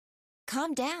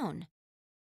 Calm down.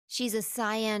 She's a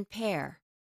cyan pair.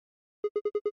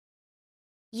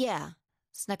 Yeah,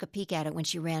 snuck a peek at it when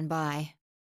she ran by.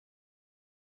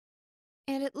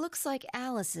 And it looks like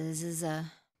Alice's is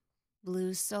a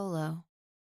blue solo.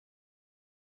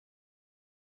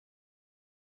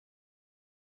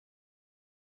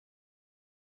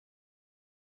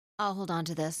 I'll hold on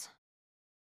to this.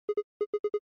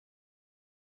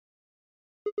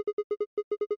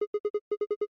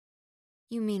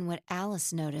 You mean what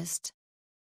Alice noticed?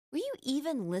 Were you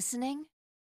even listening?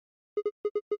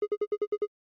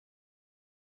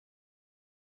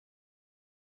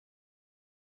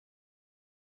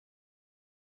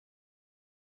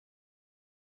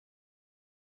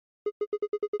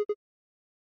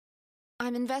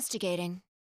 I'm investigating.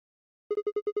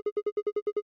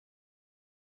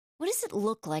 What does it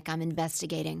look like I'm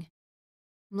investigating?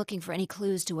 I'm looking for any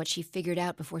clues to what she figured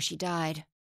out before she died.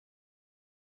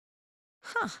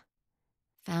 Huh.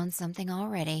 Found something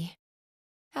already.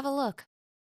 Have a look.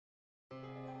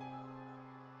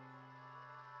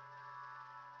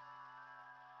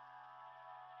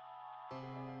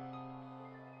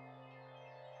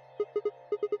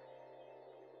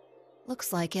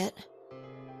 Looks like it.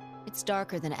 It's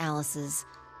darker than Alice's,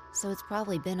 so it's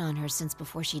probably been on her since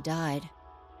before she died.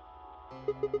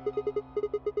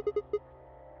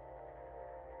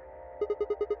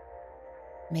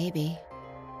 Maybe.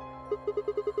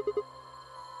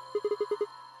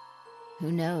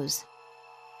 Who knows?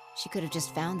 She could have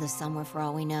just found this somewhere for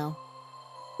all we know.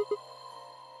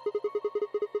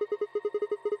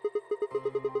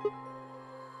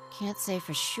 Can't say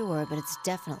for sure, but it's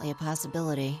definitely a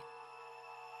possibility.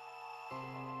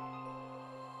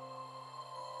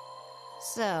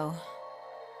 So,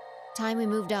 time we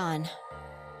moved on.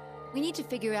 We need to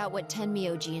figure out what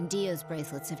Tenmyoji and Dio's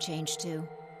bracelets have changed to.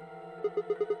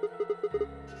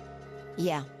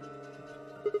 Yeah.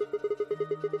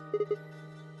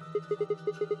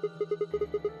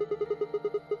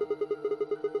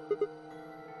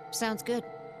 Sounds good.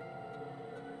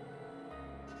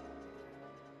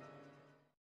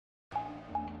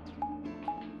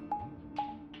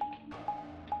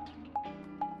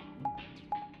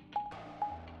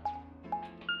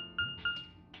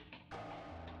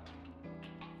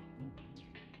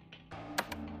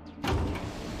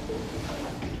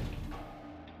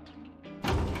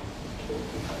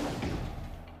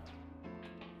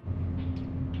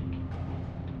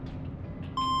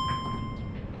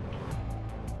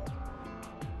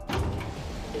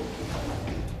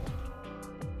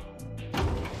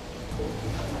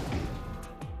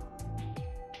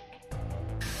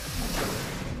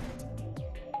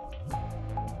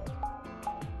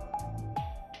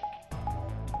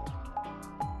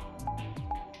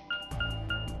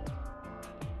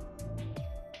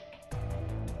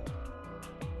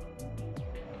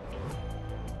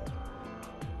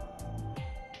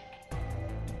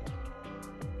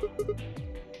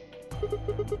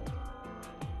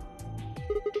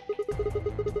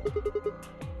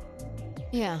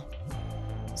 Yeah.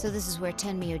 So this is where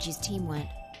Tenmyoji's team went.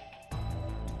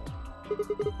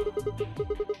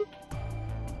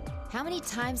 How many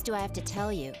times do I have to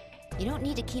tell you? You don't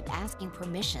need to keep asking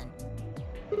permission.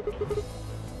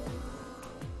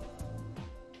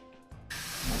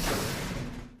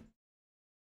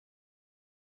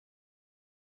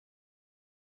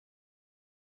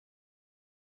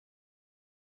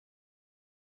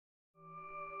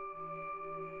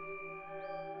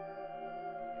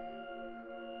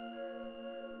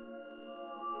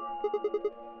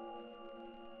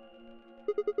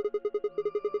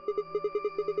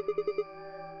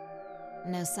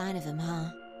 No sign of him, huh?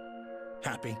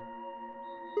 Happy?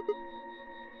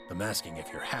 I'm asking if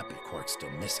you're happy Quark's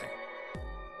still missing.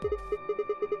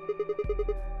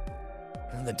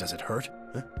 And then does it hurt?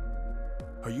 Huh?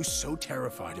 Are you so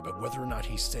terrified about whether or not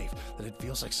he's safe that it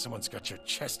feels like someone's got your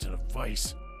chest in a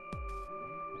vice?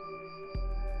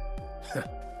 I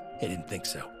didn't think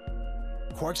so.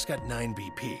 Quark's got 9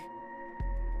 BP.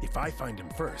 If I find him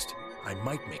first, I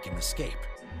might make him escape.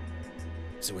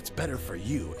 So it's better for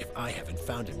you if I haven't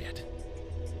found him yet.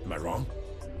 Am I wrong?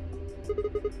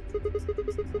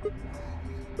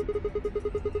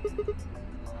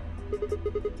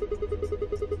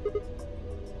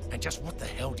 And just what the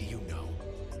hell do you know?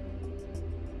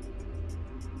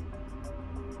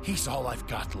 He's all I've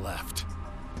got left.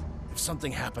 If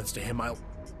something happens to him, I'll...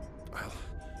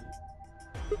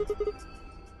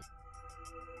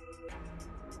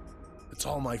 It's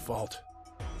all my fault.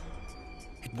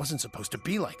 It wasn't supposed to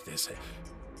be like this.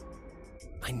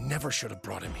 I never should have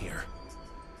brought him here.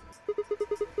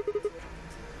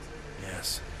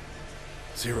 Yes.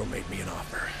 Zero made me an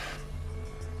offer.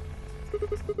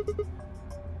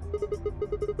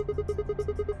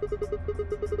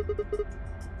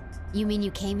 You mean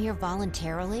you came here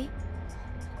voluntarily?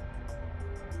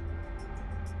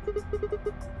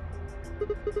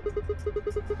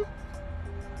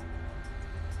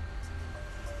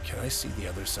 Can I see the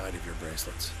other side of your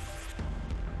bracelets?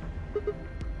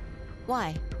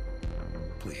 Why?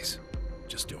 Please,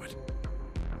 just do it.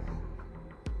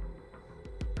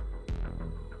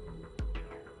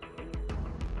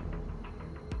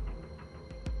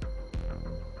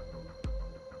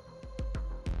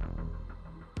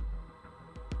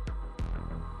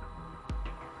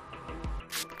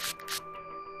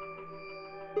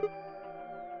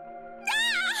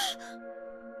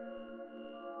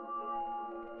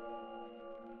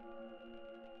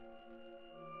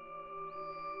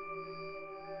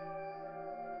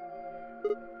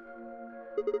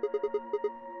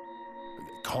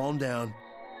 Calm down.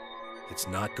 It's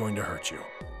not going to hurt you.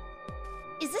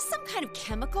 Is this some kind of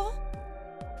chemical?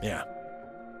 Yeah.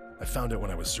 I found it when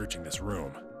I was searching this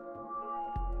room.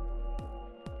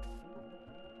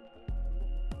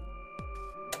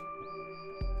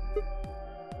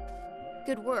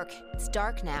 Good work. It's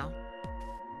dark now.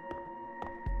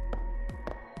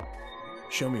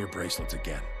 Show me your bracelets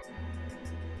again.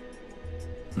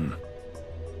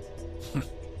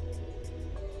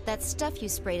 That stuff you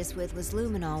sprayed us with was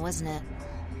luminol, wasn't it?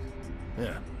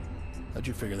 Yeah. How'd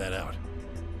you figure that out?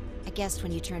 I guessed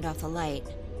when you turned off the light.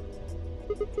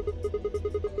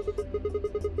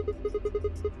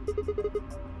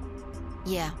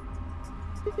 Yeah.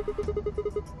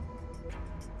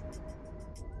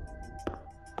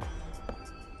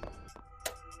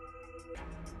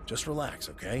 Just relax,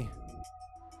 okay?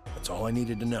 That's all I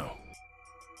needed to know.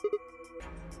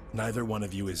 Neither one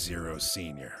of you is Zero's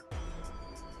senior.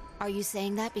 Are you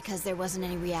saying that because there wasn't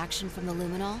any reaction from the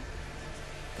luminol?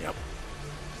 Yep.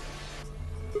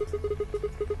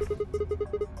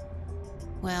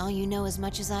 Well, you know as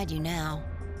much as I do now.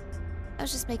 I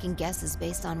was just making guesses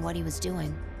based on what he was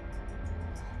doing.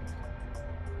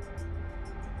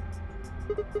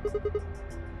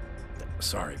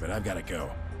 Sorry, but I've got to go.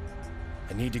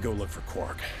 I need to go look for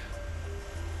Quark.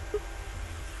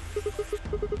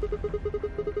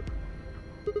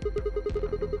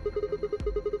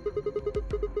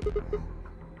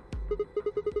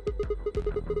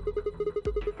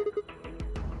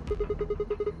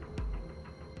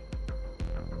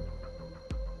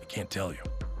 I can't tell you.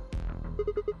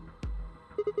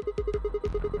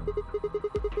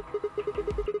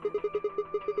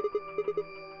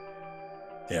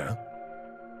 Yeah?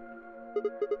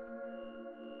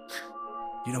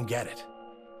 You don't get it.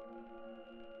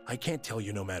 I can't tell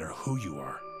you no matter who you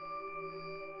are.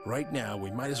 Right now,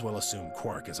 we might as well assume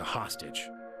Quark is a hostage.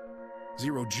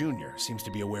 Zero Jr. seems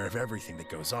to be aware of everything that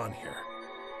goes on here.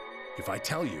 If I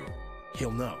tell you,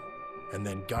 he'll know, and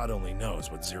then God only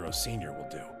knows what Zero Sr. will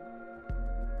do.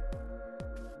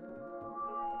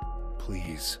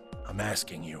 Please, I'm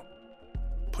asking you,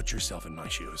 put yourself in my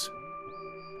shoes.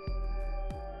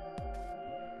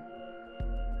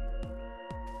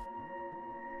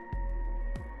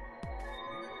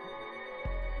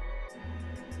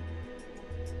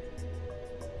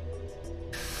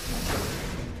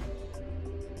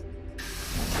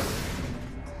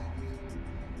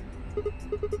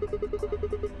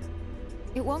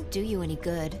 It won't do you any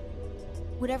good.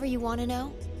 Whatever you want to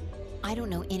know, I don't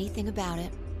know anything about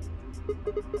it.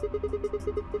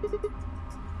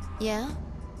 Yeah?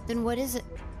 Then what is it?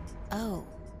 Oh,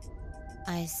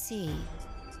 I see.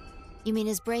 You mean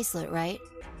his bracelet, right?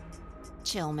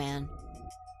 Chill, man.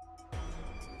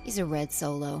 He's a red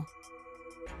solo.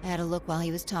 I had a look while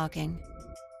he was talking.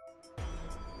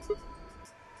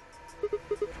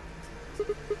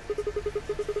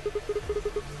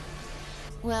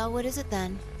 Well, what is it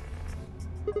then?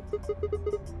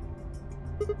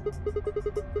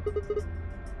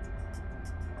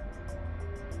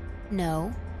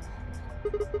 No.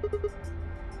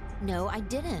 No, I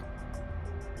didn't.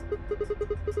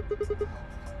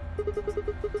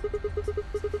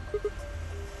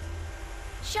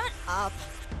 Shut up!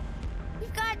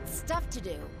 We've got stuff to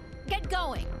do. Get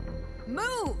going!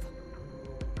 Move!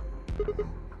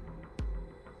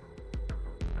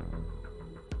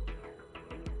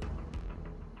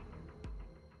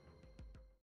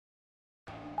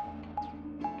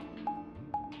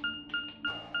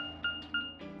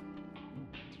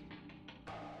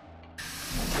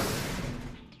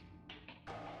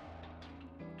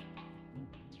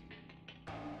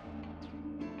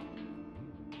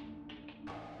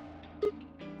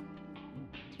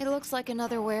 It looks like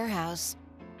another warehouse.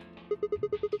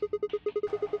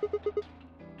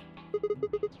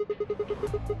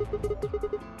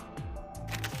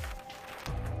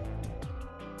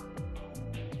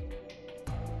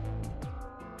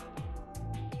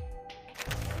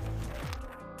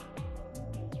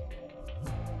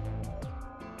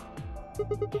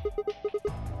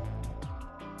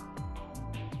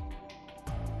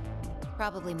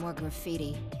 Probably more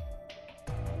graffiti.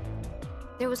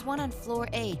 There was one on floor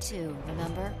A, too,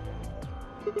 remember?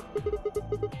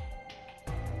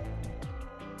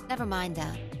 Never mind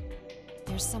that.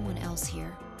 There's someone else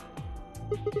here.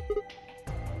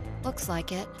 Looks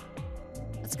like it.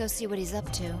 Let's go see what he's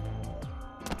up to.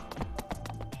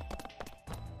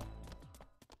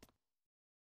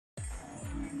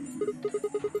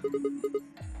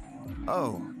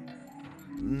 Oh,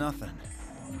 nothing.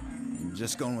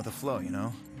 Just going with the flow, you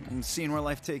know? And seeing where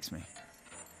life takes me.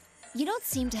 You don't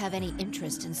seem to have any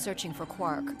interest in searching for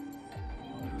Quark.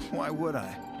 Why would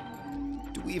I?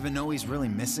 Do we even know he's really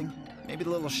missing? Maybe the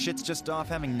little shit's just off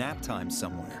having nap time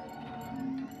somewhere.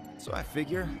 So I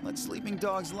figure, let sleeping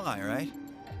dogs lie, right?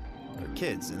 Or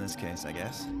kids, in this case, I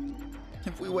guess.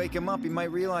 If we wake him up, he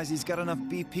might realize he's got enough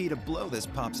BP to blow this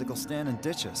popsicle stand and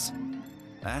ditch us.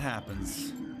 That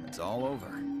happens, it's all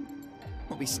over.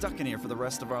 We'll be stuck in here for the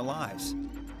rest of our lives.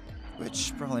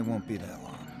 Which probably won't be that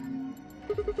long.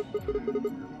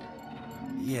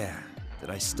 Yeah, did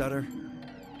I stutter?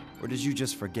 Or did you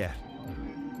just forget?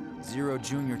 Zero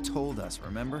Jr. told us,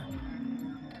 remember?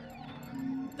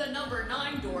 The number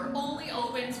 9 door only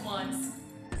opens once.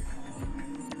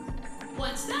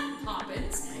 Once that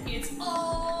happens, it's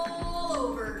all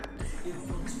over. It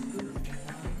won't be good for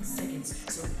 9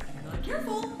 seconds, so if you're not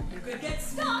careful, you could get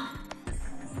stuck.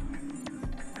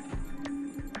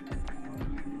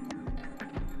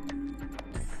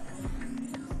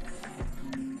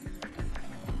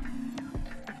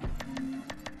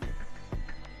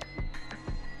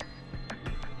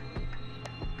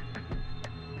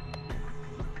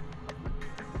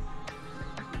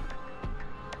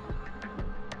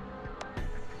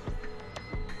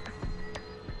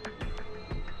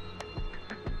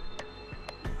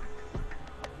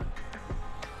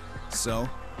 So?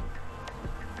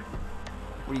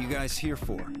 What are you guys here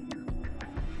for?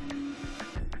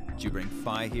 Did you bring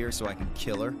Phi here so I can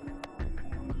kill her?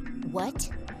 What?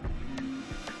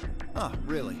 Oh,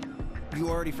 really? You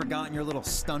already forgotten your little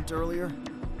stunt earlier?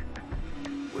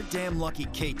 We're damn lucky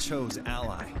Kate chose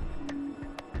ally.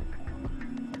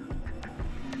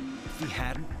 If he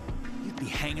hadn't, you'd be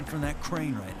hanging from that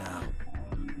crane right now.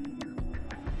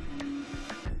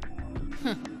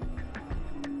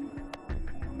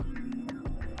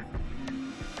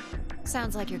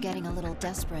 Sounds like you're getting a little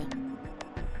desperate.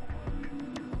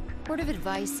 Word of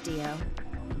advice, Dio.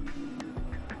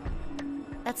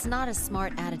 That's not a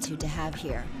smart attitude to have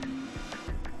here.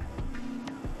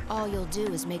 All you'll do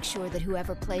is make sure that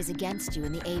whoever plays against you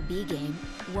in the AB game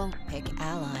won't pick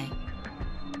ally.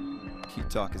 You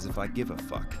talk as if I give a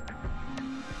fuck.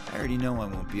 I already know I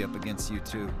won't be up against you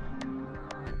two.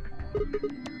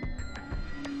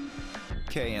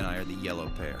 Kay and I are the yellow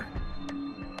pair.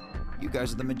 You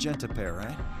guys are the magenta pair,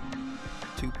 right?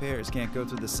 2 pairs can't go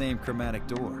through the same chromatic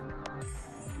door.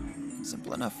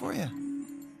 Simple enough for you.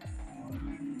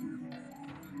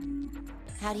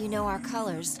 How do you know our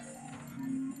colors?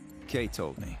 Kay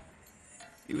told me.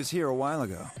 He was here a while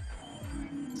ago.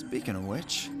 Speaking of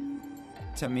which,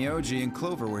 Temioji and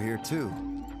Clover were here too.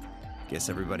 Guess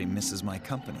everybody misses my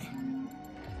company.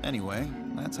 Anyway,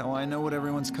 that's how I know what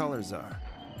everyone's colors are.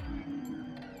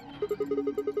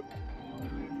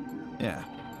 Yeah.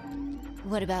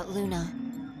 What about Luna?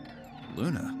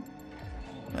 Luna?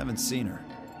 Haven't seen her.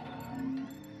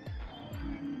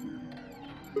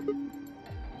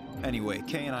 Anyway,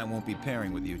 Kay and I won't be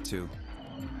pairing with you two.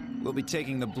 We'll be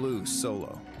taking the blues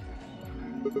solo.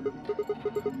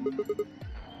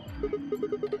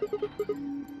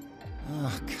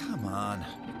 Oh, come on.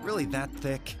 You're really that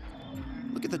thick?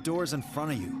 Look at the doors in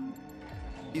front of you.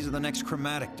 These are the next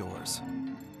chromatic doors.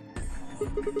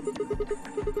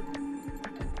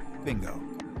 Bingo.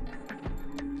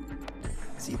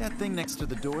 See that thing next to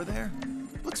the door there?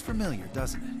 Looks familiar,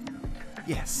 doesn't it?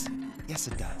 Yes. Yes,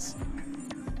 it does.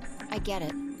 I get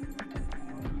it.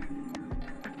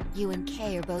 You and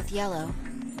Kay are both yellow.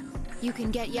 You can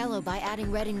get yellow by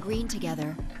adding red and green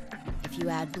together. If you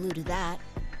add blue to that.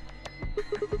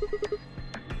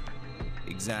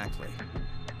 Exactly.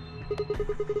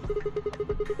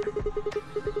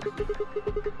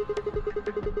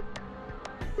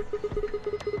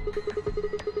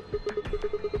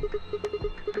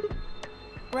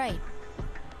 Right.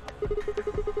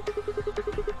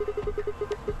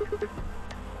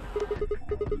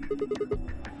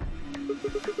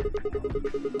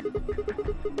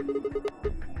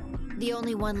 The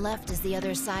only one left is the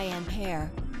other cyan pair,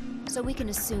 so we can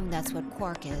assume that's what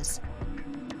Quark is.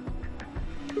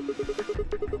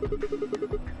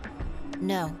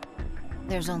 No,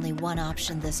 there's only one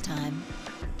option this time.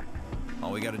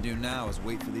 All we gotta do now is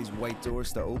wait for these white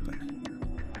doors to open.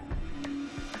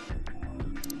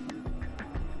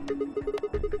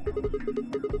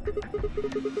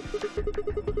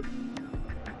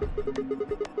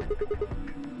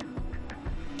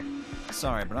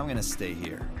 Sorry, but I'm gonna stay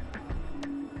here.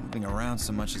 Moving around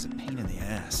so much is a pain in the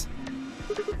ass.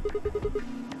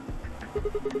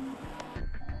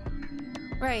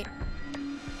 Right.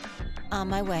 On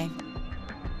my way.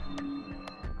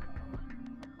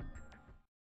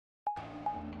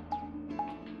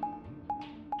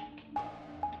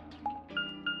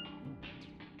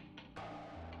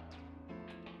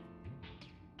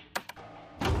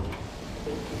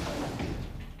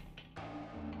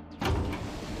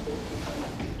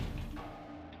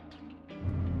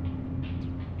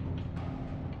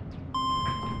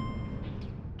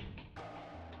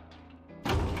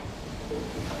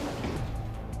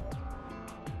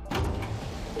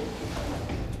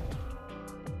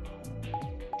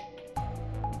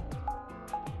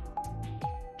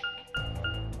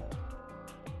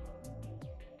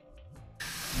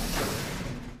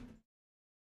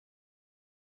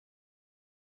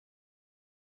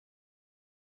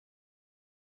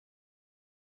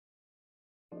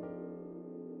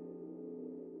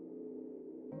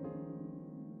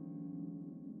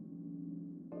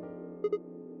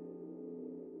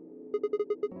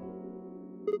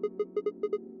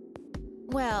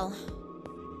 Well,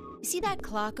 you see that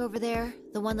clock over there?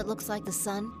 The one that looks like the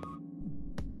sun?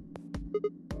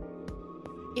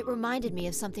 It reminded me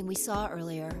of something we saw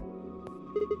earlier.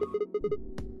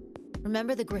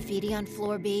 Remember the graffiti on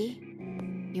floor B?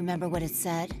 You remember what it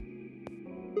said?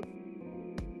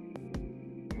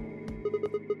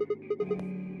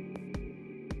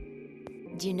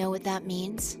 Do you know what that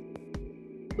means?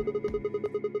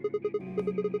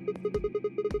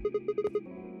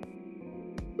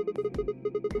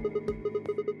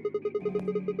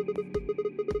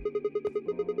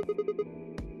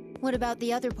 What about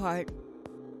the other part?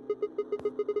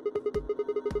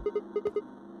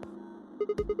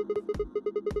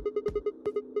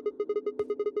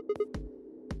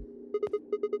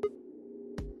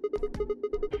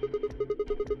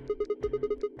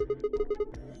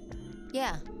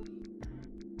 Yeah.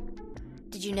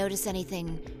 Did you notice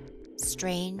anything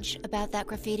strange about that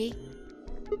graffiti?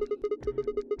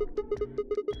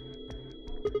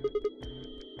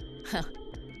 Huh.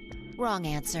 Wrong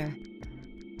answer.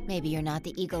 Maybe you're not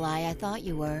the eagle eye I thought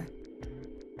you were.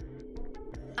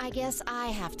 I guess I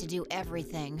have to do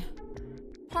everything.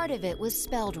 Part of it was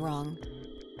spelled wrong.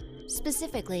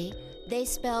 Specifically, they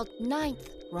spelled ninth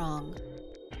wrong.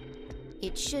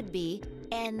 It should be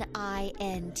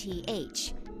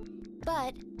N-I-N-T-H.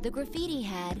 But the graffiti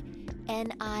had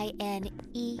N-I-N-E-T-H.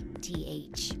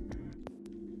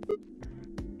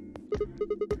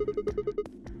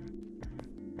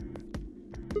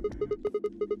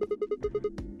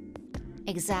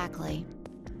 Exactly.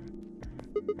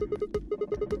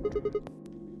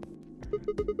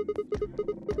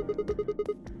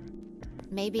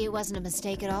 Maybe it wasn't a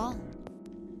mistake at all.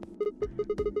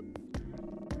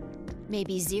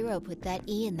 Maybe Zero put that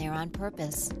E in there on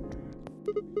purpose.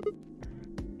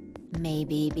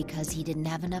 Maybe because he didn't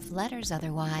have enough letters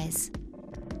otherwise.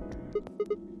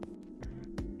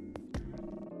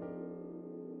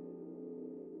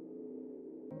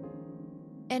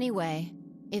 Anyway,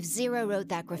 if Zero wrote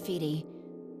that graffiti,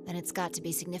 then it's got to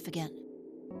be significant.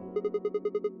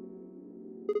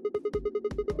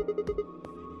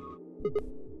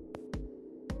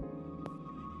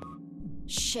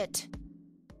 Shit.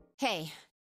 Hey,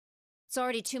 it's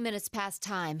already 2 minutes past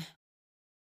time.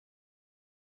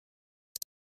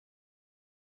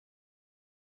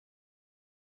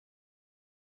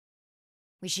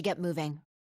 We should get moving.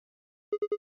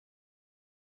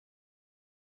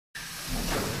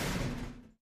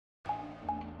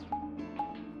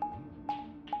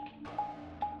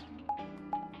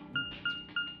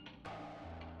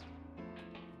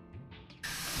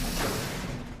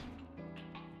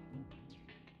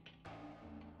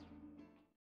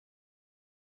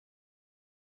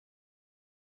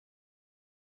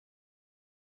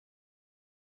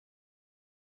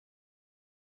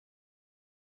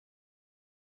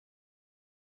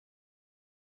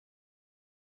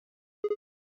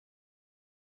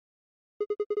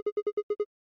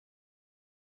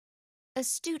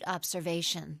 Astute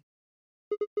observation.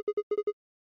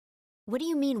 What do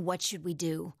you mean, what should we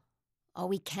do? All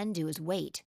we can do is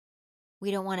wait. We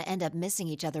don't want to end up missing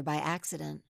each other by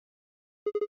accident.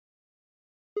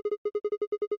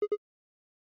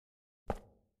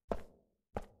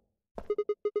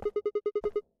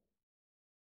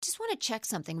 Just want to check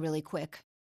something really quick.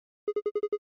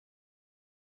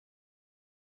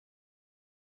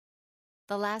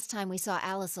 The last time we saw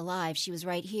Alice alive, she was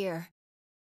right here.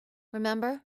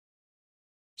 Remember?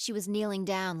 She was kneeling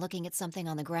down, looking at something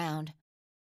on the ground.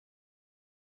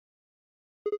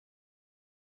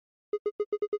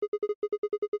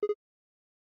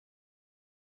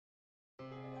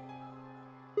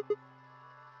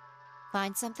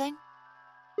 Find something?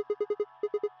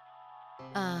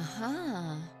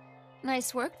 Uh-huh.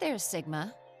 Nice work there,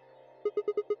 Sigma.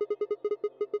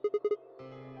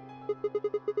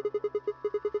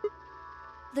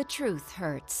 The truth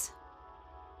hurts.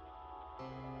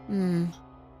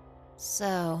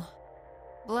 So,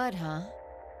 blood, huh?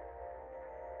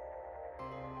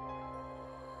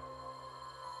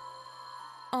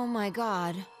 Oh my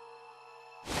God.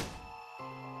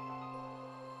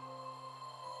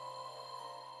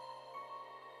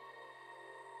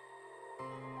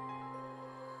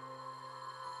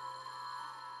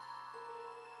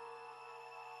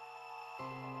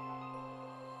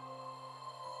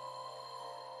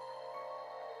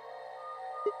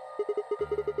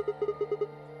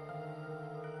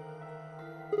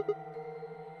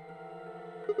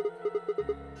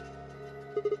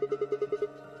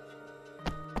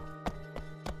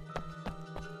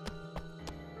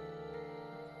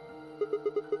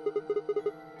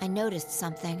 I noticed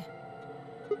something.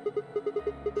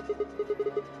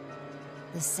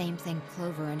 the same thing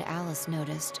Clover and Alice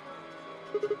noticed.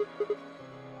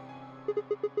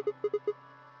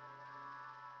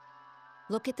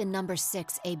 Look at the number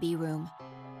 6 AB room.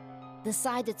 The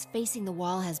side that's facing the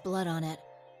wall has blood on it.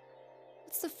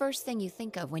 What's the first thing you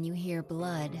think of when you hear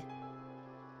blood?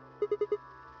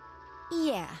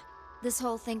 Yeah, this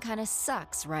whole thing kinda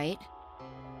sucks, right?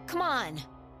 Come on!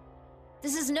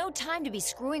 This is no time to be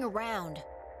screwing around.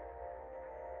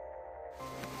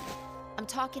 I'm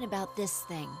talking about this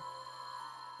thing.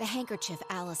 The handkerchief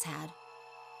Alice had.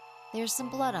 There's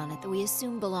some blood on it that we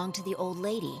assume belonged to the old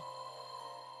lady.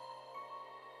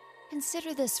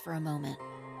 Consider this for a moment.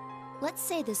 Let's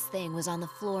say this thing was on the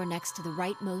floor next to the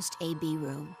rightmost AB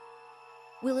room.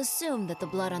 We'll assume that the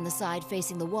blood on the side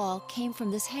facing the wall came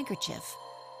from this handkerchief.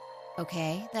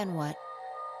 Okay, then what?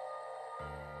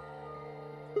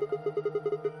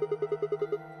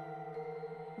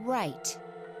 Right.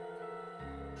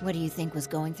 What do you think was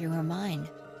going through her mind?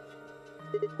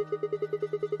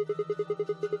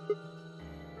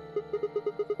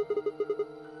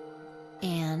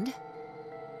 And?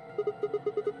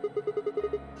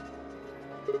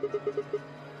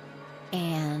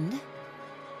 And?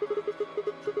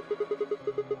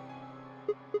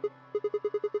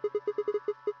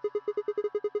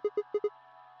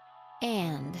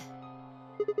 And?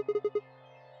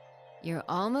 You're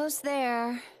almost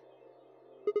there.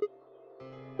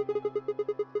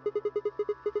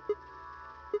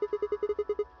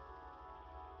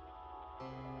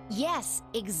 Yes,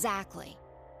 exactly.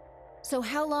 So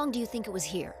how long do you think it was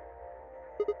here?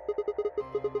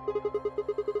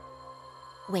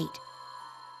 Wait,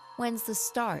 when's the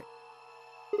start?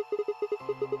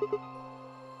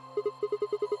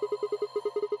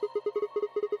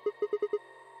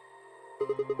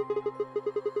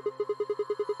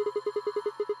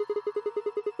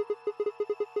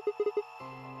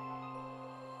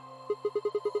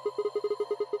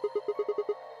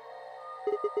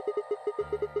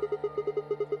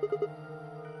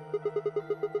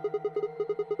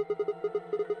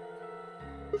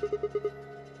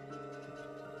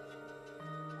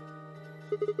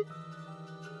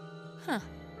 Huh.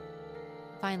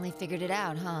 Finally figured it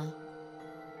out, huh?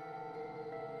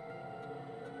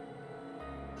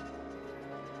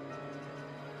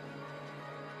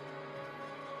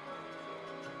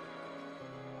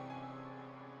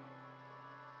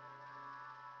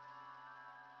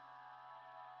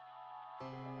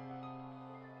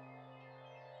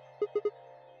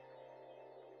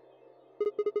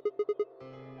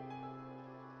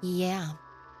 Yeah.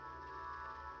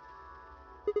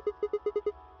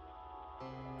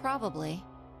 Probably.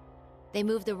 They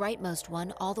moved the rightmost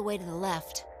one all the way to the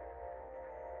left.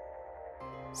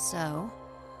 So,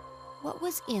 what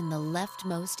was in the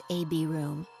leftmost AB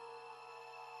room?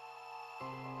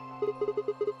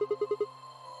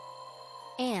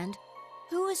 And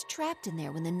who was trapped in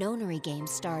there when the nonary game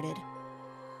started?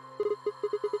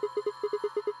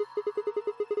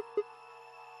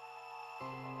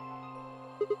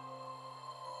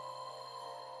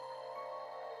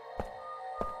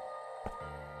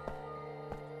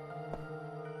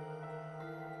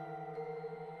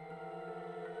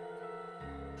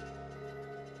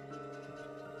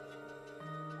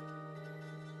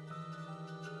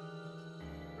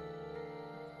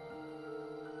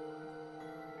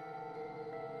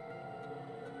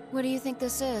 What do you think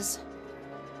this is?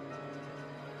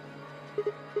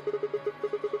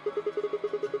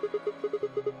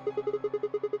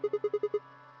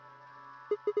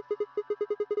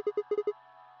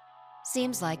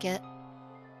 Seems like it.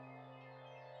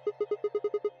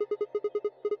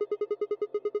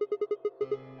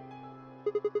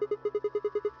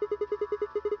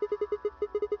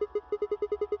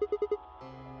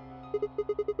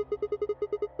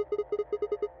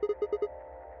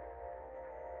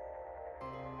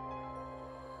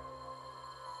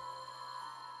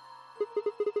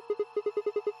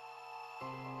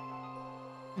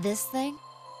 This thing?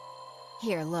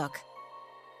 Here, look.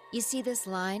 You see this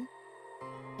line?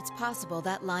 It's possible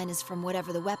that line is from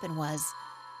whatever the weapon was,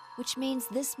 which means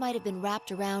this might have been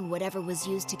wrapped around whatever was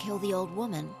used to kill the old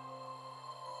woman.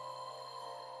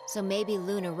 So maybe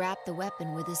Luna wrapped the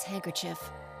weapon with this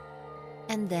handkerchief,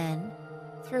 and then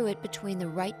threw it between the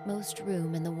rightmost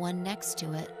room and the one next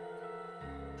to it.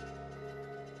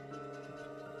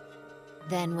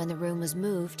 Then when the room was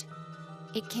moved,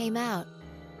 it came out.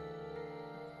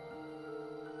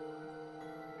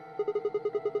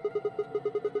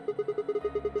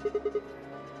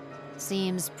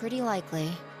 Seems pretty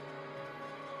likely.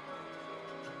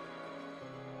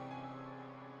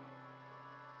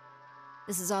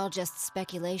 This is all just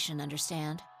speculation,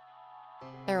 understand?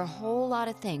 There are a whole lot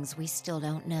of things we still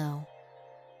don't know.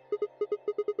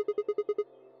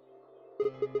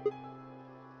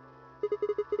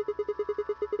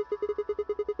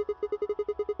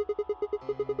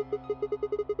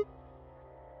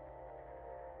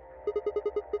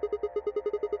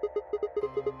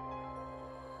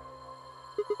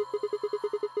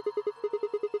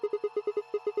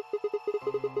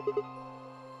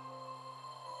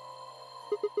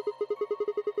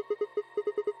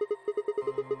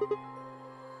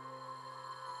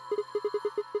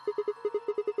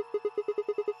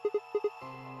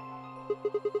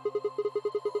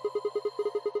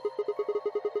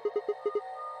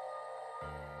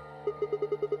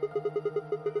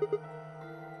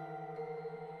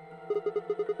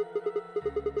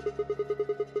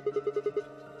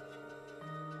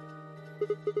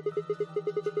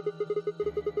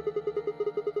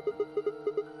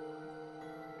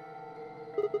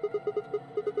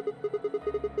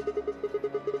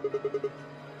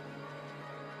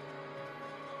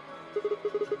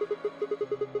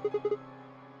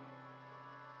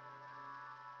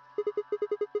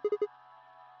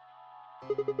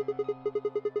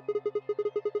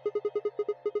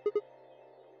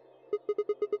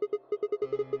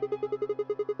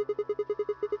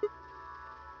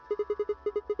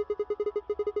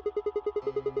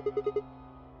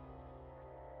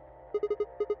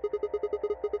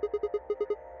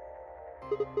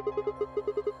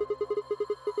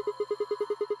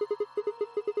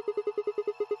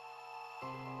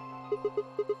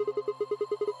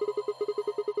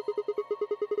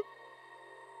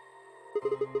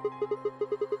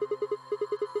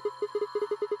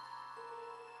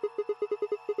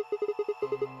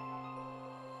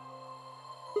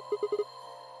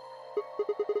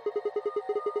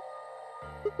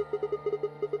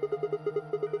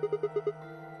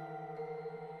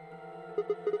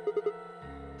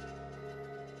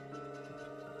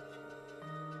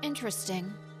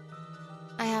 Interesting.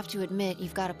 I have to admit,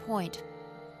 you've got a point.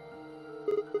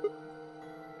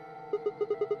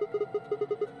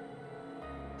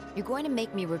 You're going to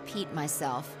make me repeat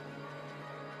myself.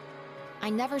 I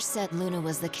never said Luna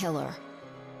was the killer.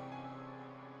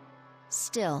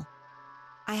 Still,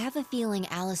 I have a feeling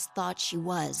Alice thought she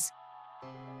was,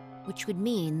 which would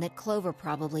mean that Clover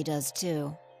probably does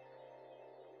too.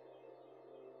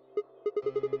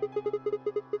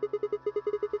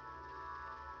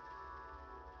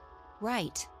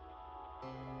 Right.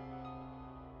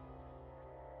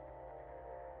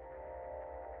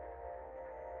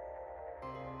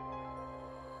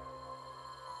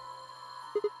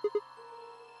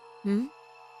 Hmm?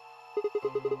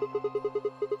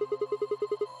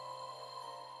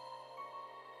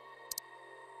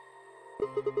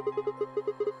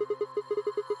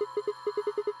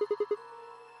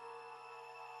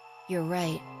 You're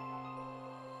right.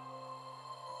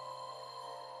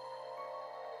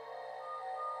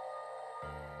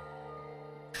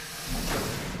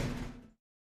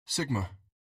 Sigma.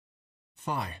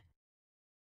 Phi.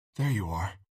 There you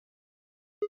are.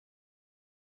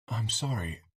 I'm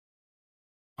sorry.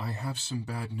 I have some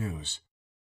bad news.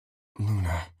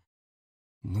 Luna.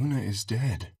 Luna is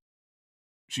dead.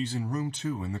 She's in room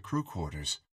 2 in the crew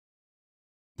quarters.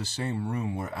 The same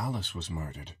room where Alice was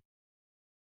murdered.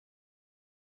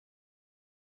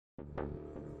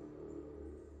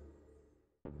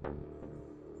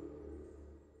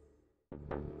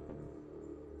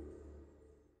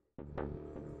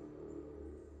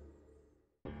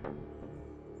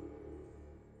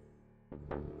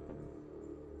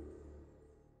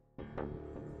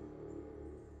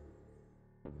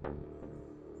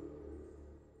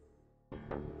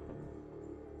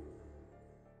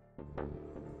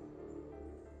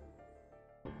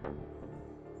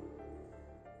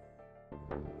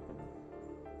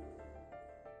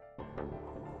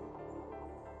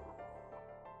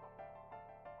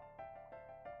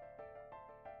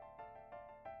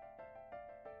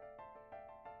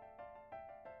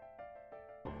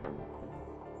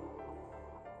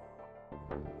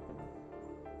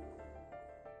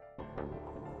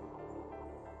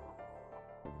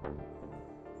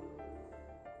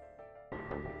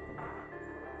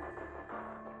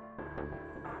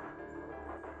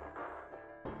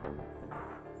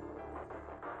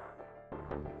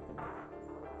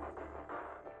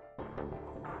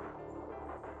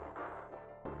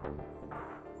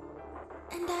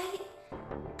 And I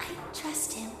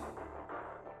trust him.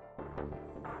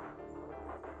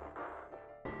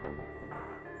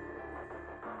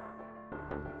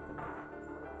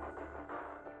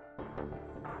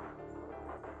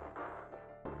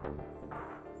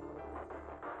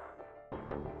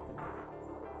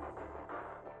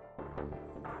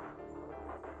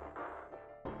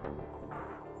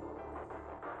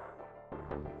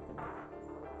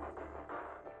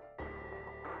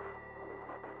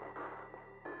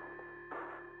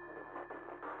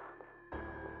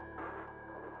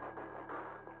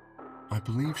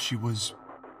 believe she was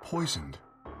poisoned.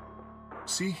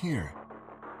 See here.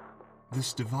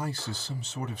 This device is some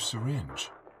sort of syringe.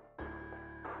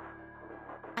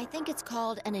 I think it's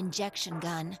called an injection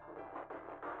gun.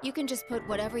 You can just put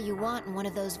whatever you want in one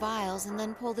of those vials and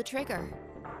then pull the trigger.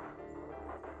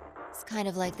 It's kind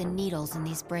of like the needles in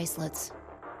these bracelets.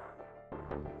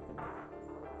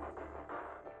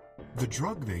 The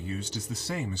drug they used is the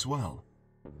same as well.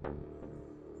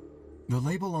 The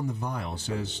label on the vial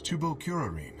says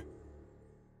tubocurarine.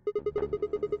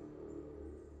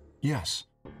 Yes.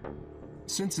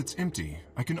 Since it's empty,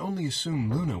 I can only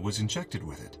assume Luna was injected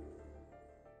with it.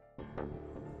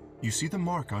 You see the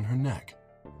mark on her neck?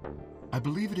 I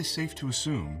believe it is safe to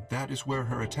assume that is where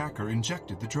her attacker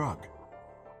injected the drug.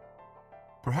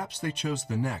 Perhaps they chose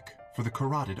the neck for the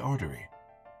carotid artery.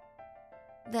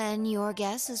 Then your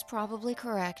guess is probably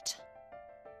correct.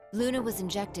 Luna was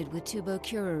injected with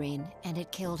tubocurarine, and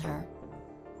it killed her.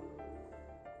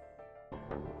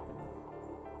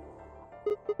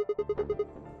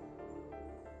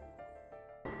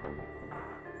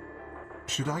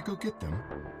 Should I go get them?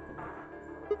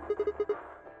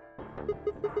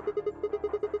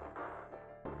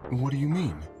 What do you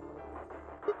mean?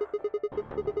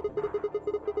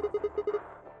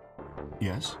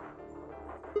 Yes?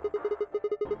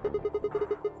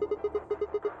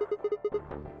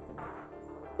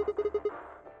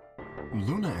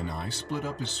 Luna and I split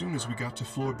up as soon as we got to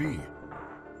floor B.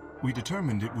 We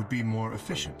determined it would be more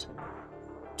efficient.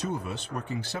 Two of us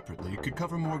working separately could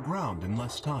cover more ground in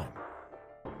less time.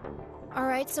 All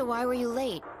right, so why were you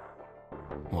late?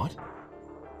 What?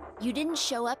 You didn't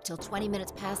show up till 20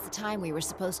 minutes past the time we were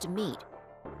supposed to meet.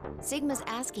 Sigma's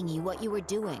asking you what you were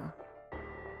doing.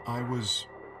 I was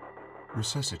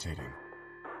resuscitating.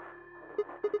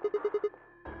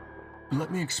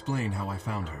 Let me explain how I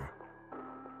found her.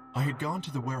 I had gone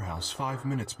to the warehouse 5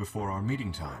 minutes before our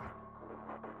meeting time.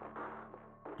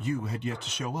 You had yet to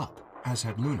show up, as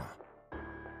had Luna.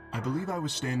 I believe I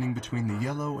was standing between the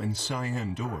yellow and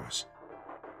cyan doors.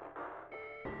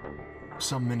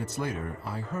 Some minutes later,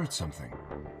 I heard something.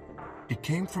 It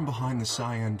came from behind the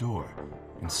cyan door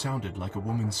and sounded like a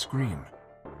woman's scream.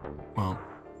 Well,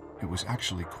 it was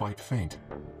actually quite faint.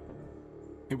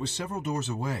 It was several doors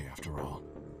away, after all.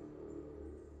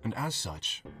 And as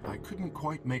such, I couldn't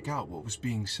quite make out what was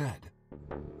being said,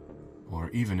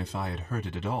 or even if I had heard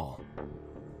it at all.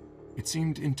 It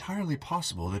seemed entirely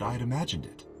possible that I had imagined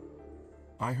it.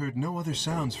 I heard no other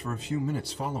sounds for a few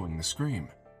minutes following the scream.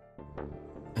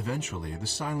 Eventually, the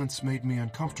silence made me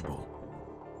uncomfortable.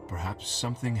 Perhaps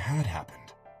something had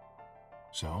happened.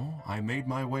 So, I made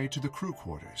my way to the crew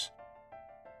quarters.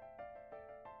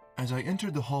 As I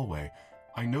entered the hallway,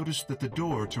 I noticed that the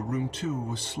door to room 2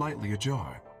 was slightly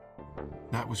ajar.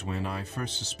 That was when I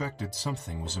first suspected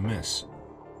something was amiss.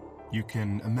 You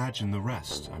can imagine the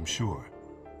rest, I'm sure.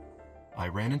 I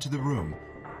ran into the room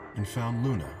and found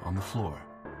Luna on the floor.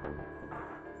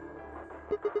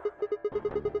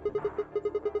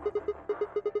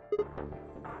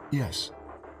 Yes,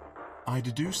 I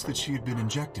deduced that she had been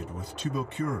injected with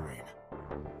tubocurarine.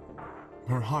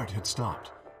 Her heart had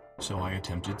stopped, so I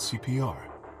attempted CPR,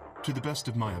 to the best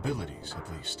of my abilities, at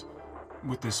least.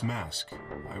 With this mask,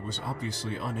 I was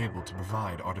obviously unable to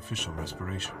provide artificial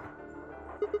respiration.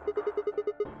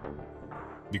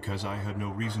 Because I had no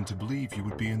reason to believe you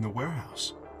would be in the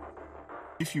warehouse.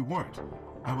 If you weren't,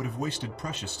 I would have wasted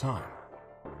precious time.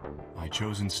 I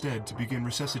chose instead to begin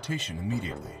resuscitation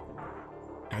immediately.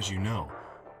 As you know,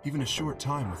 even a short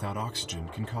time without oxygen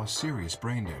can cause serious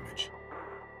brain damage.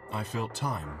 I felt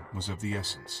time was of the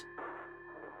essence.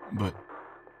 But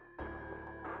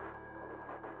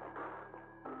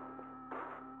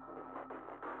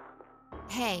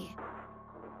Hey,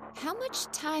 how much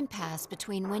time passed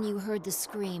between when you heard the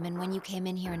scream and when you came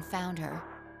in here and found her?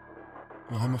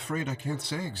 I'm afraid I can't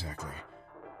say exactly,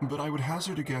 but I would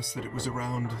hazard a guess that it was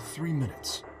around 3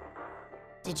 minutes.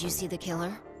 Did you see the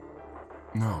killer?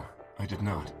 No, I did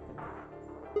not.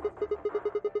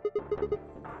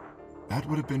 That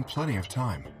would have been plenty of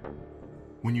time.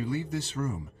 When you leave this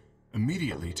room,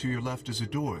 immediately to your left is a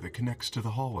door that connects to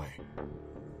the hallway.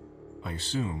 I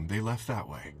assume they left that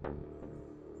way.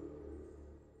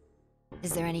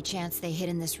 Is there any chance they hid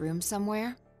in this room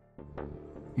somewhere?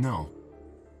 No.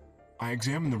 I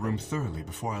examined the room thoroughly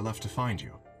before I left to find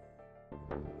you.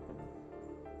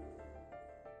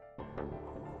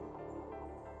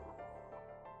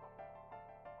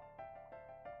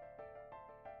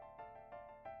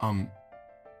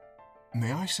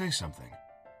 May I say something?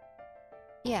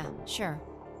 Yeah, sure.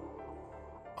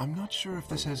 I'm not sure if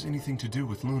this has anything to do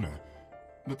with Luna,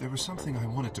 but there was something I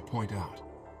wanted to point out.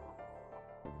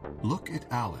 Look at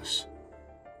Alice.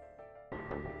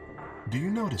 Do you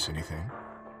notice anything?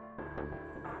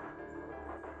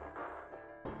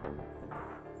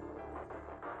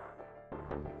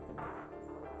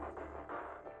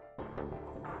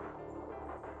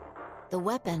 The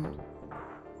weapon.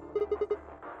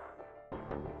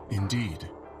 Indeed.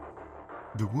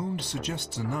 The wound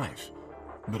suggests a knife,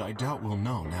 but I doubt we'll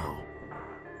know now.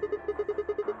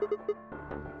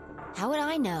 How would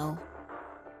I know?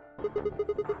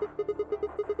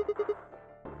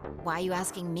 Why are you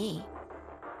asking me?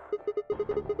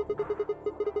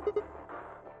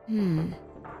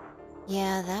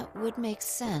 Yeah, that would make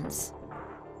sense.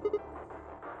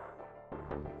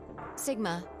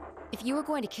 Sigma, if you were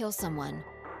going to kill someone,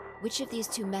 which of these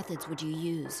two methods would you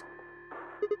use?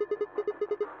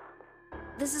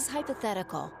 This is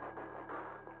hypothetical.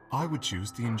 I would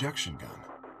choose the injection gun.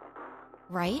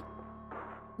 Right?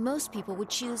 Most people would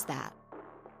choose that.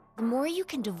 The more you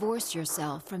can divorce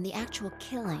yourself from the actual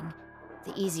killing,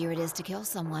 the easier it is to kill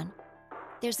someone.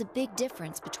 There's a big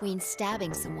difference between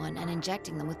stabbing someone and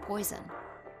injecting them with poison.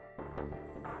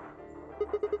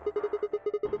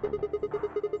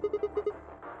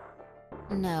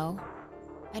 No,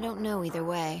 I don't know either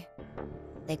way.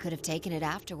 They could have taken it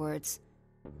afterwards.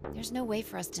 There's no way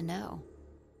for us to know.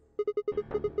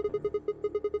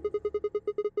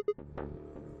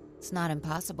 It's not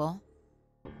impossible.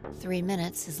 3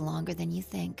 minutes is longer than you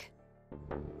think.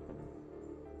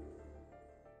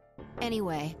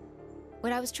 Anyway,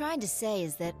 what I was trying to say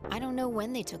is that I don't know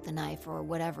when they took the knife or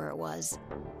whatever it was.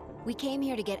 We came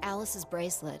here to get Alice's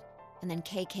bracelet, and then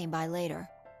Kay came by later.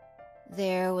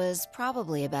 There was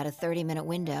probably about a 30-minute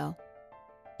window.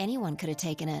 Anyone could have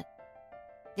taken it.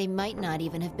 They might not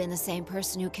even have been the same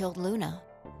person who killed Luna.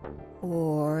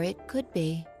 Or it could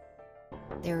be.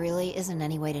 There really isn't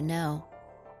any way to know.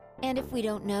 And if we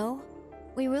don't know,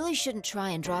 we really shouldn't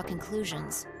try and draw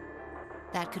conclusions.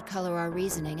 That could color our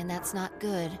reasoning, and that's not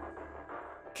good.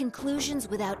 Conclusions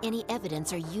without any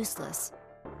evidence are useless.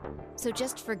 So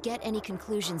just forget any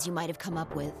conclusions you might have come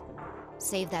up with.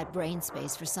 Save that brain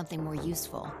space for something more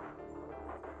useful.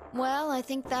 Well, I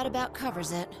think that about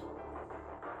covers it.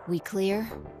 We clear?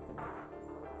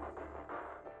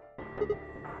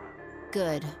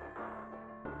 Good.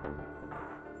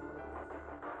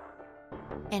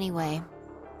 Anyway,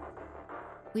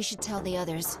 we should tell the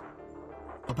others.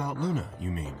 About Luna,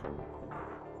 you mean?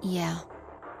 Yeah.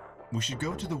 We should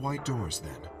go to the white doors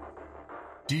then.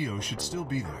 Dio should still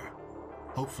be there.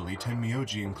 Hopefully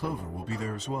Tenmyoji and Clover will be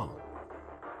there as well.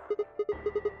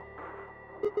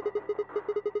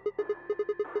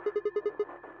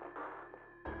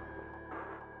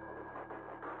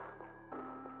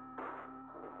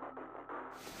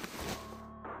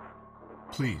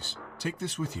 Please, take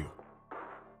this with you.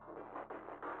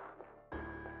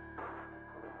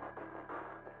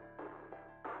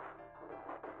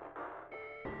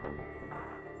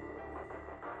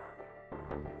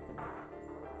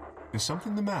 Is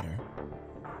something the matter?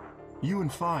 You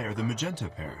and Phi are the magenta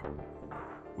pair.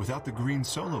 Without the green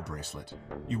solo bracelet,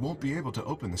 you won't be able to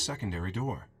open the secondary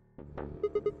door.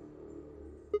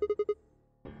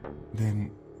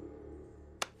 Then...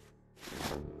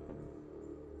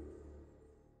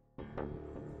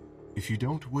 if you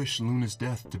don't wish Luna's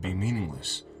death to be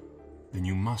meaningless, then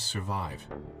you must survive.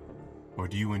 Or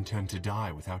do you intend to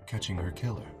die without catching her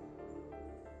killer?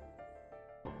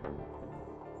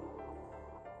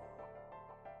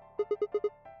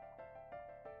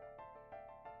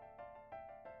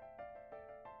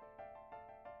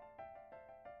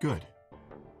 Good.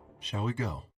 Shall we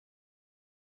go?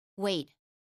 Wait.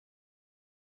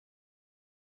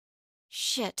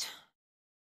 Shit.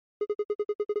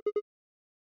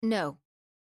 No.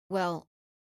 Well,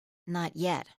 not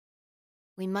yet.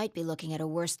 We might be looking at a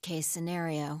worst-case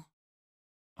scenario.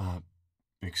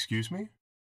 Excuse me?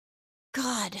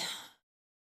 God.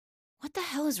 What the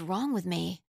hell is wrong with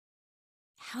me?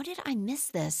 How did I miss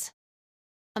this?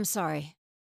 I'm sorry.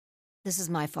 This is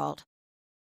my fault.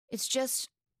 It's just...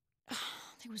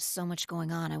 there was so much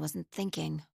going on, I wasn't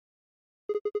thinking.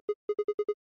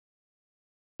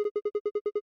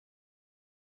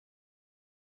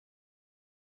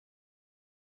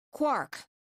 Quark.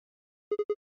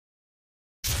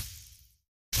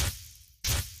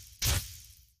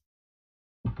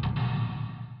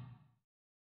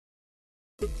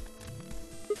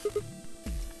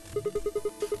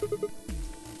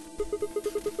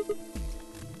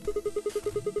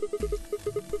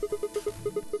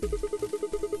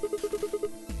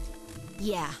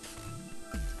 Yeah,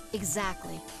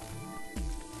 exactly.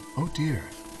 Oh dear.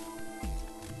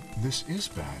 This is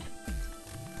bad.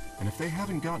 And if they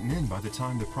haven't gotten in by the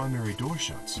time the primary door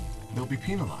shuts, they'll be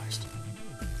penalized.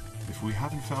 If we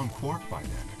haven't found Quark by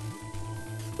then,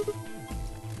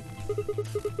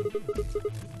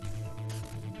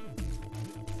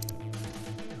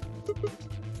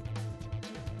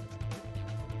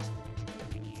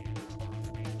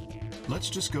 Let's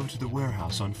just go to the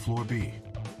warehouse on floor B.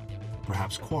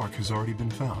 Perhaps Quark has already been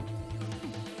found.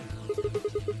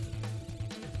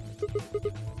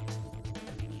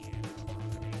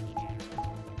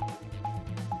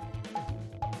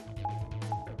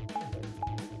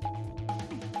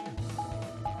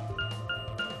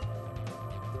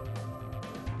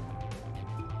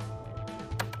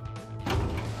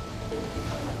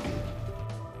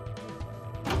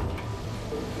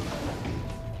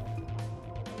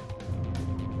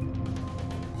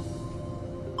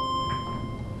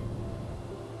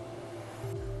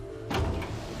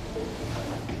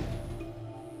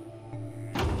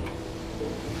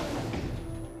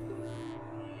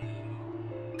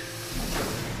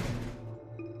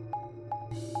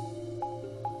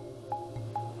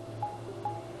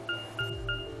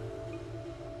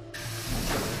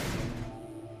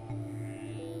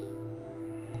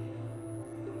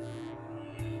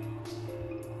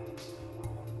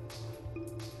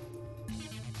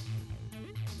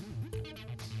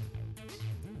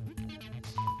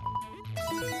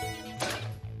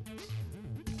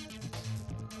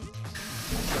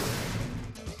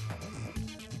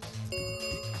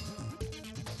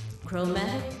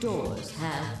 Chromatic doors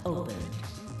have opened.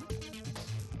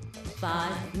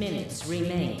 5 minutes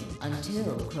remain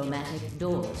until chromatic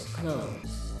doors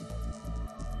close.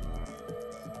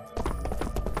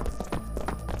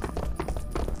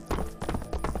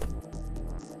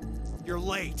 You're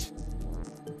late.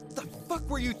 The fuck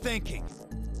were you thinking?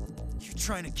 You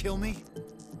trying to kill me?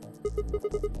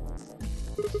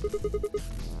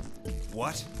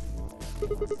 What?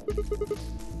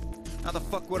 How the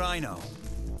fuck would I know?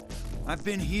 I've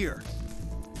been here.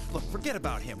 Look, forget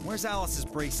about him. Where's Alice's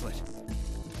bracelet?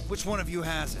 Which one of you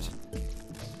has it?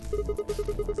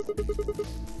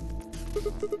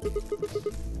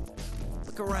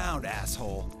 Look around,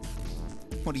 asshole.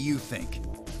 What do you think?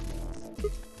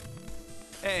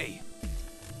 Hey,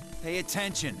 pay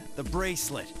attention. The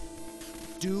bracelet.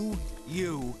 Do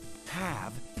you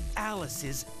have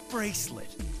Alice's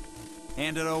bracelet?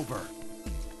 Hand it over.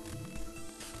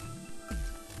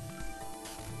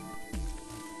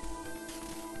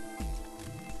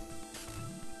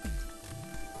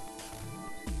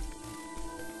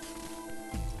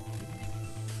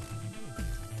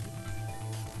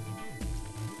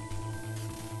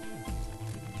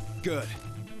 Good.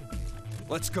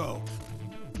 Let's go.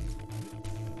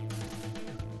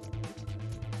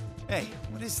 Hey,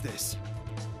 what is this?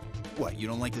 What, you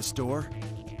don't like this door?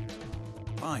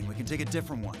 Fine, we can take a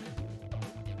different one.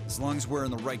 As long as we're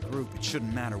in the right group, it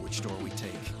shouldn't matter which door we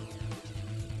take.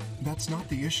 That's not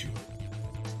the issue.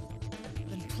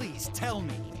 Then please tell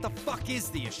me, what the fuck is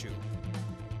the issue?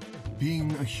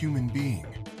 Being a human being.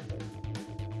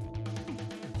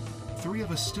 3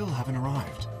 of us still haven't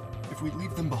arrived. If we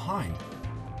leave them behind...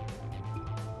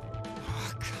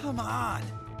 Oh, come on!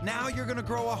 Now you're gonna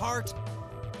grow a heart?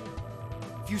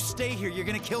 If you stay here, you're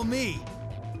gonna kill me!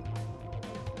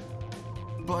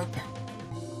 But...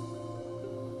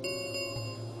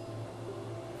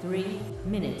 3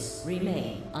 minutes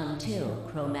remain until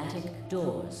chromatic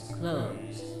doors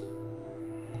close.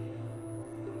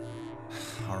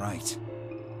 All right.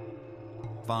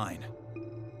 Fine.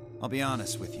 I'll be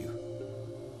honest with you.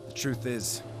 The truth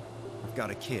is, I've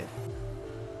got a kid.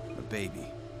 A baby.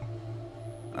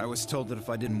 I was told that if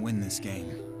I didn't win this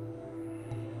game,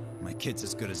 my kid's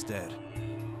as good as dead.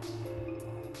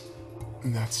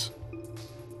 That's...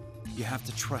 You have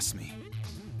to trust me.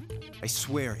 I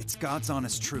swear, it's God's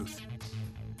honest truth.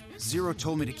 Zero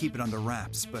told me to keep it under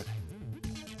wraps, but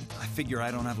I figure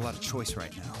I don't have a lot of choice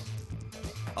right now.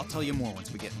 I'll tell you more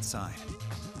once we get inside.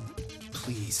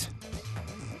 Please.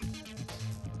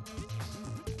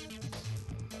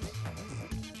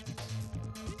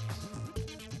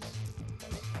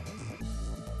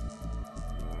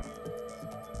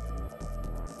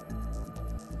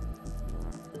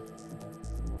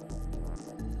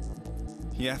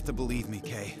 You have to believe me,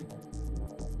 Kay.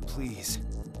 Please.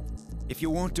 If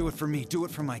you won't do it for me, do it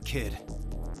for my kid.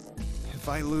 If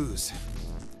I lose,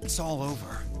 it's all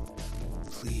over.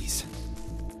 Please.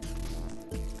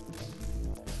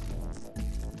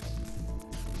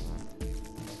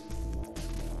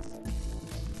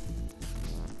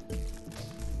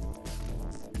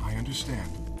 I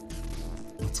understand.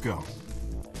 Let's go.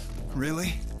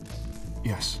 Really?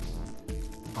 Yes.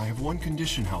 I have one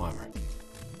condition, however.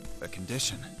 A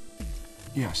condition?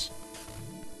 Yes.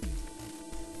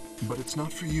 But it's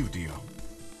not for you, Dio.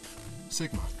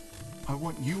 Sigma, I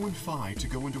want you and Phi to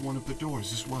go into one of the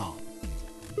doors as well.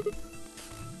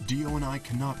 Dio and I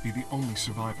cannot be the only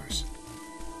survivors.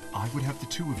 I would have the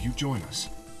two of you join us.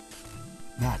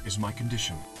 That is my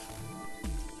condition.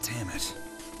 Damn it.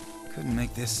 Couldn't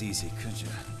make this easy, could you?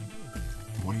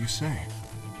 What do you say?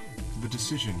 The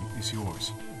decision is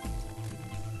yours.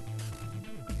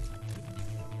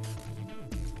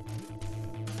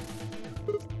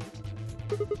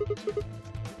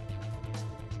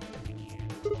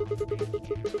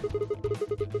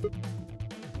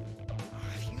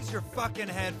 Use your fucking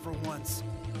head for once.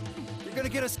 You're gonna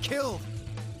get us killed.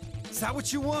 Is that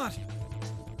what you want?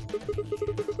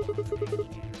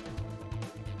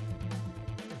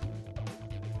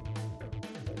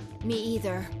 Me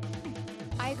either.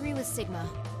 I agree with Sigma.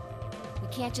 We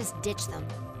can't just ditch them.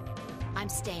 I'm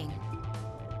staying.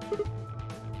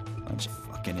 Bunch of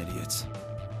fucking idiots.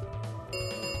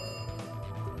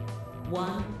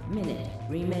 1 minute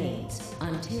remains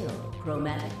until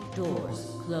chromatic doors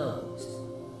close.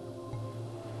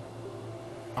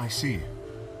 I see.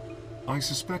 I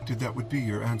suspected that would be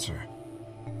your answer.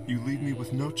 You leave me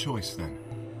with no choice then.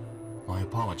 My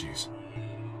apologies.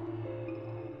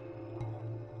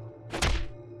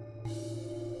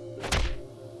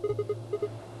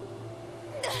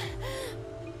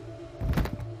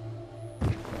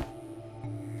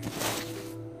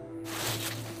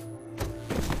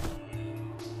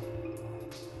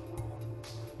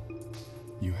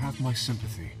 You have my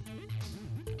sympathy.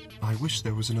 I wish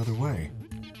there was another way.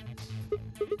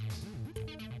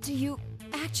 Do you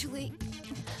actually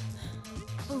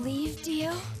believe,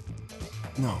 Dio?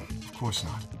 No, of course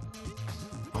not.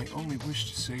 I only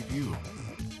wish to save you.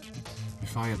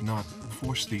 If I had not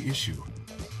forced the issue,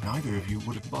 neither of you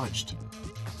would have budged.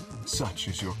 Such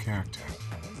is your character.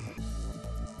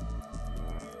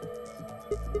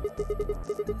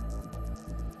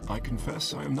 I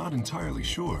confess I am not entirely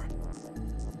sure.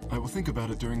 I will think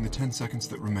about it during the 10 seconds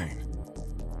that remain.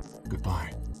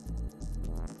 Goodbye.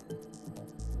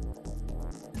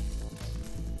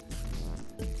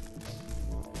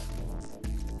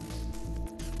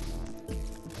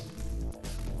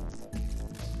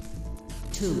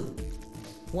 Two,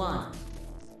 1,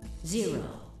 0.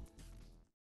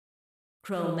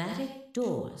 Chromatic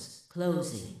doors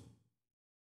closing.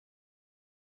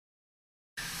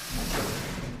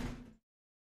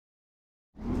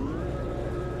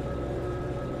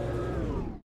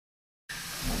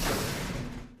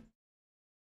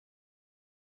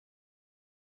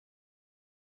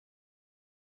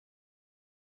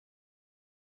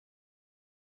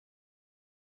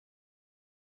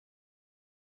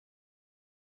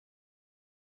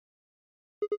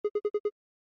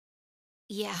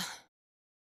 Yeah.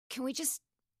 Can we just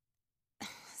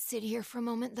sit here for a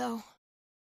moment, though?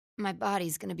 My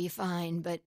body's gonna be fine,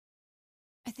 but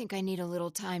I think I need a little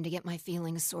time to get my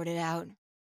feelings sorted out.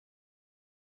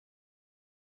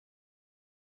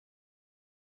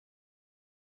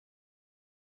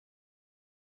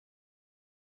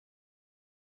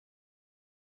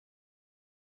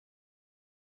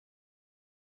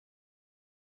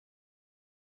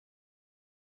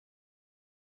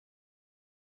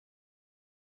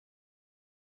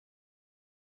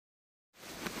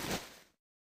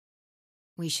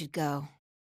 We should go.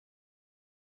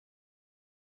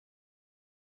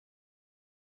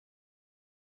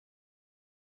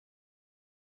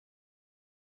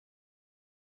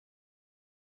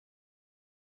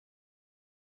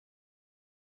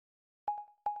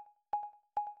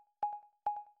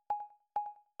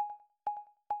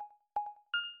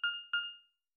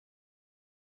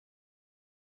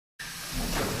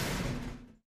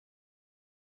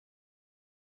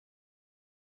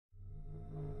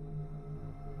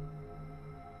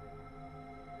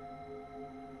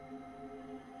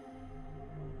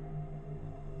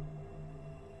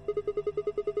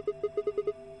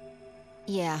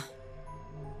 Yeah.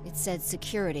 It said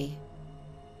security.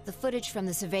 The footage from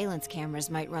the surveillance cameras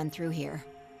might run through here.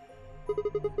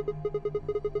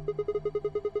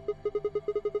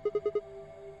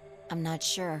 I'm not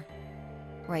sure.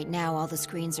 Right now, all the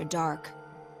screens are dark.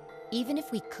 Even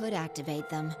if we could activate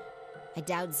them, I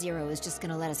doubt Zero is just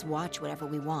gonna let us watch whatever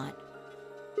we want.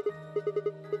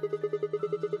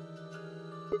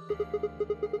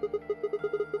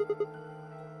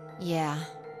 Yeah.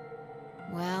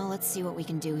 Well, let's see what we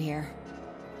can do here.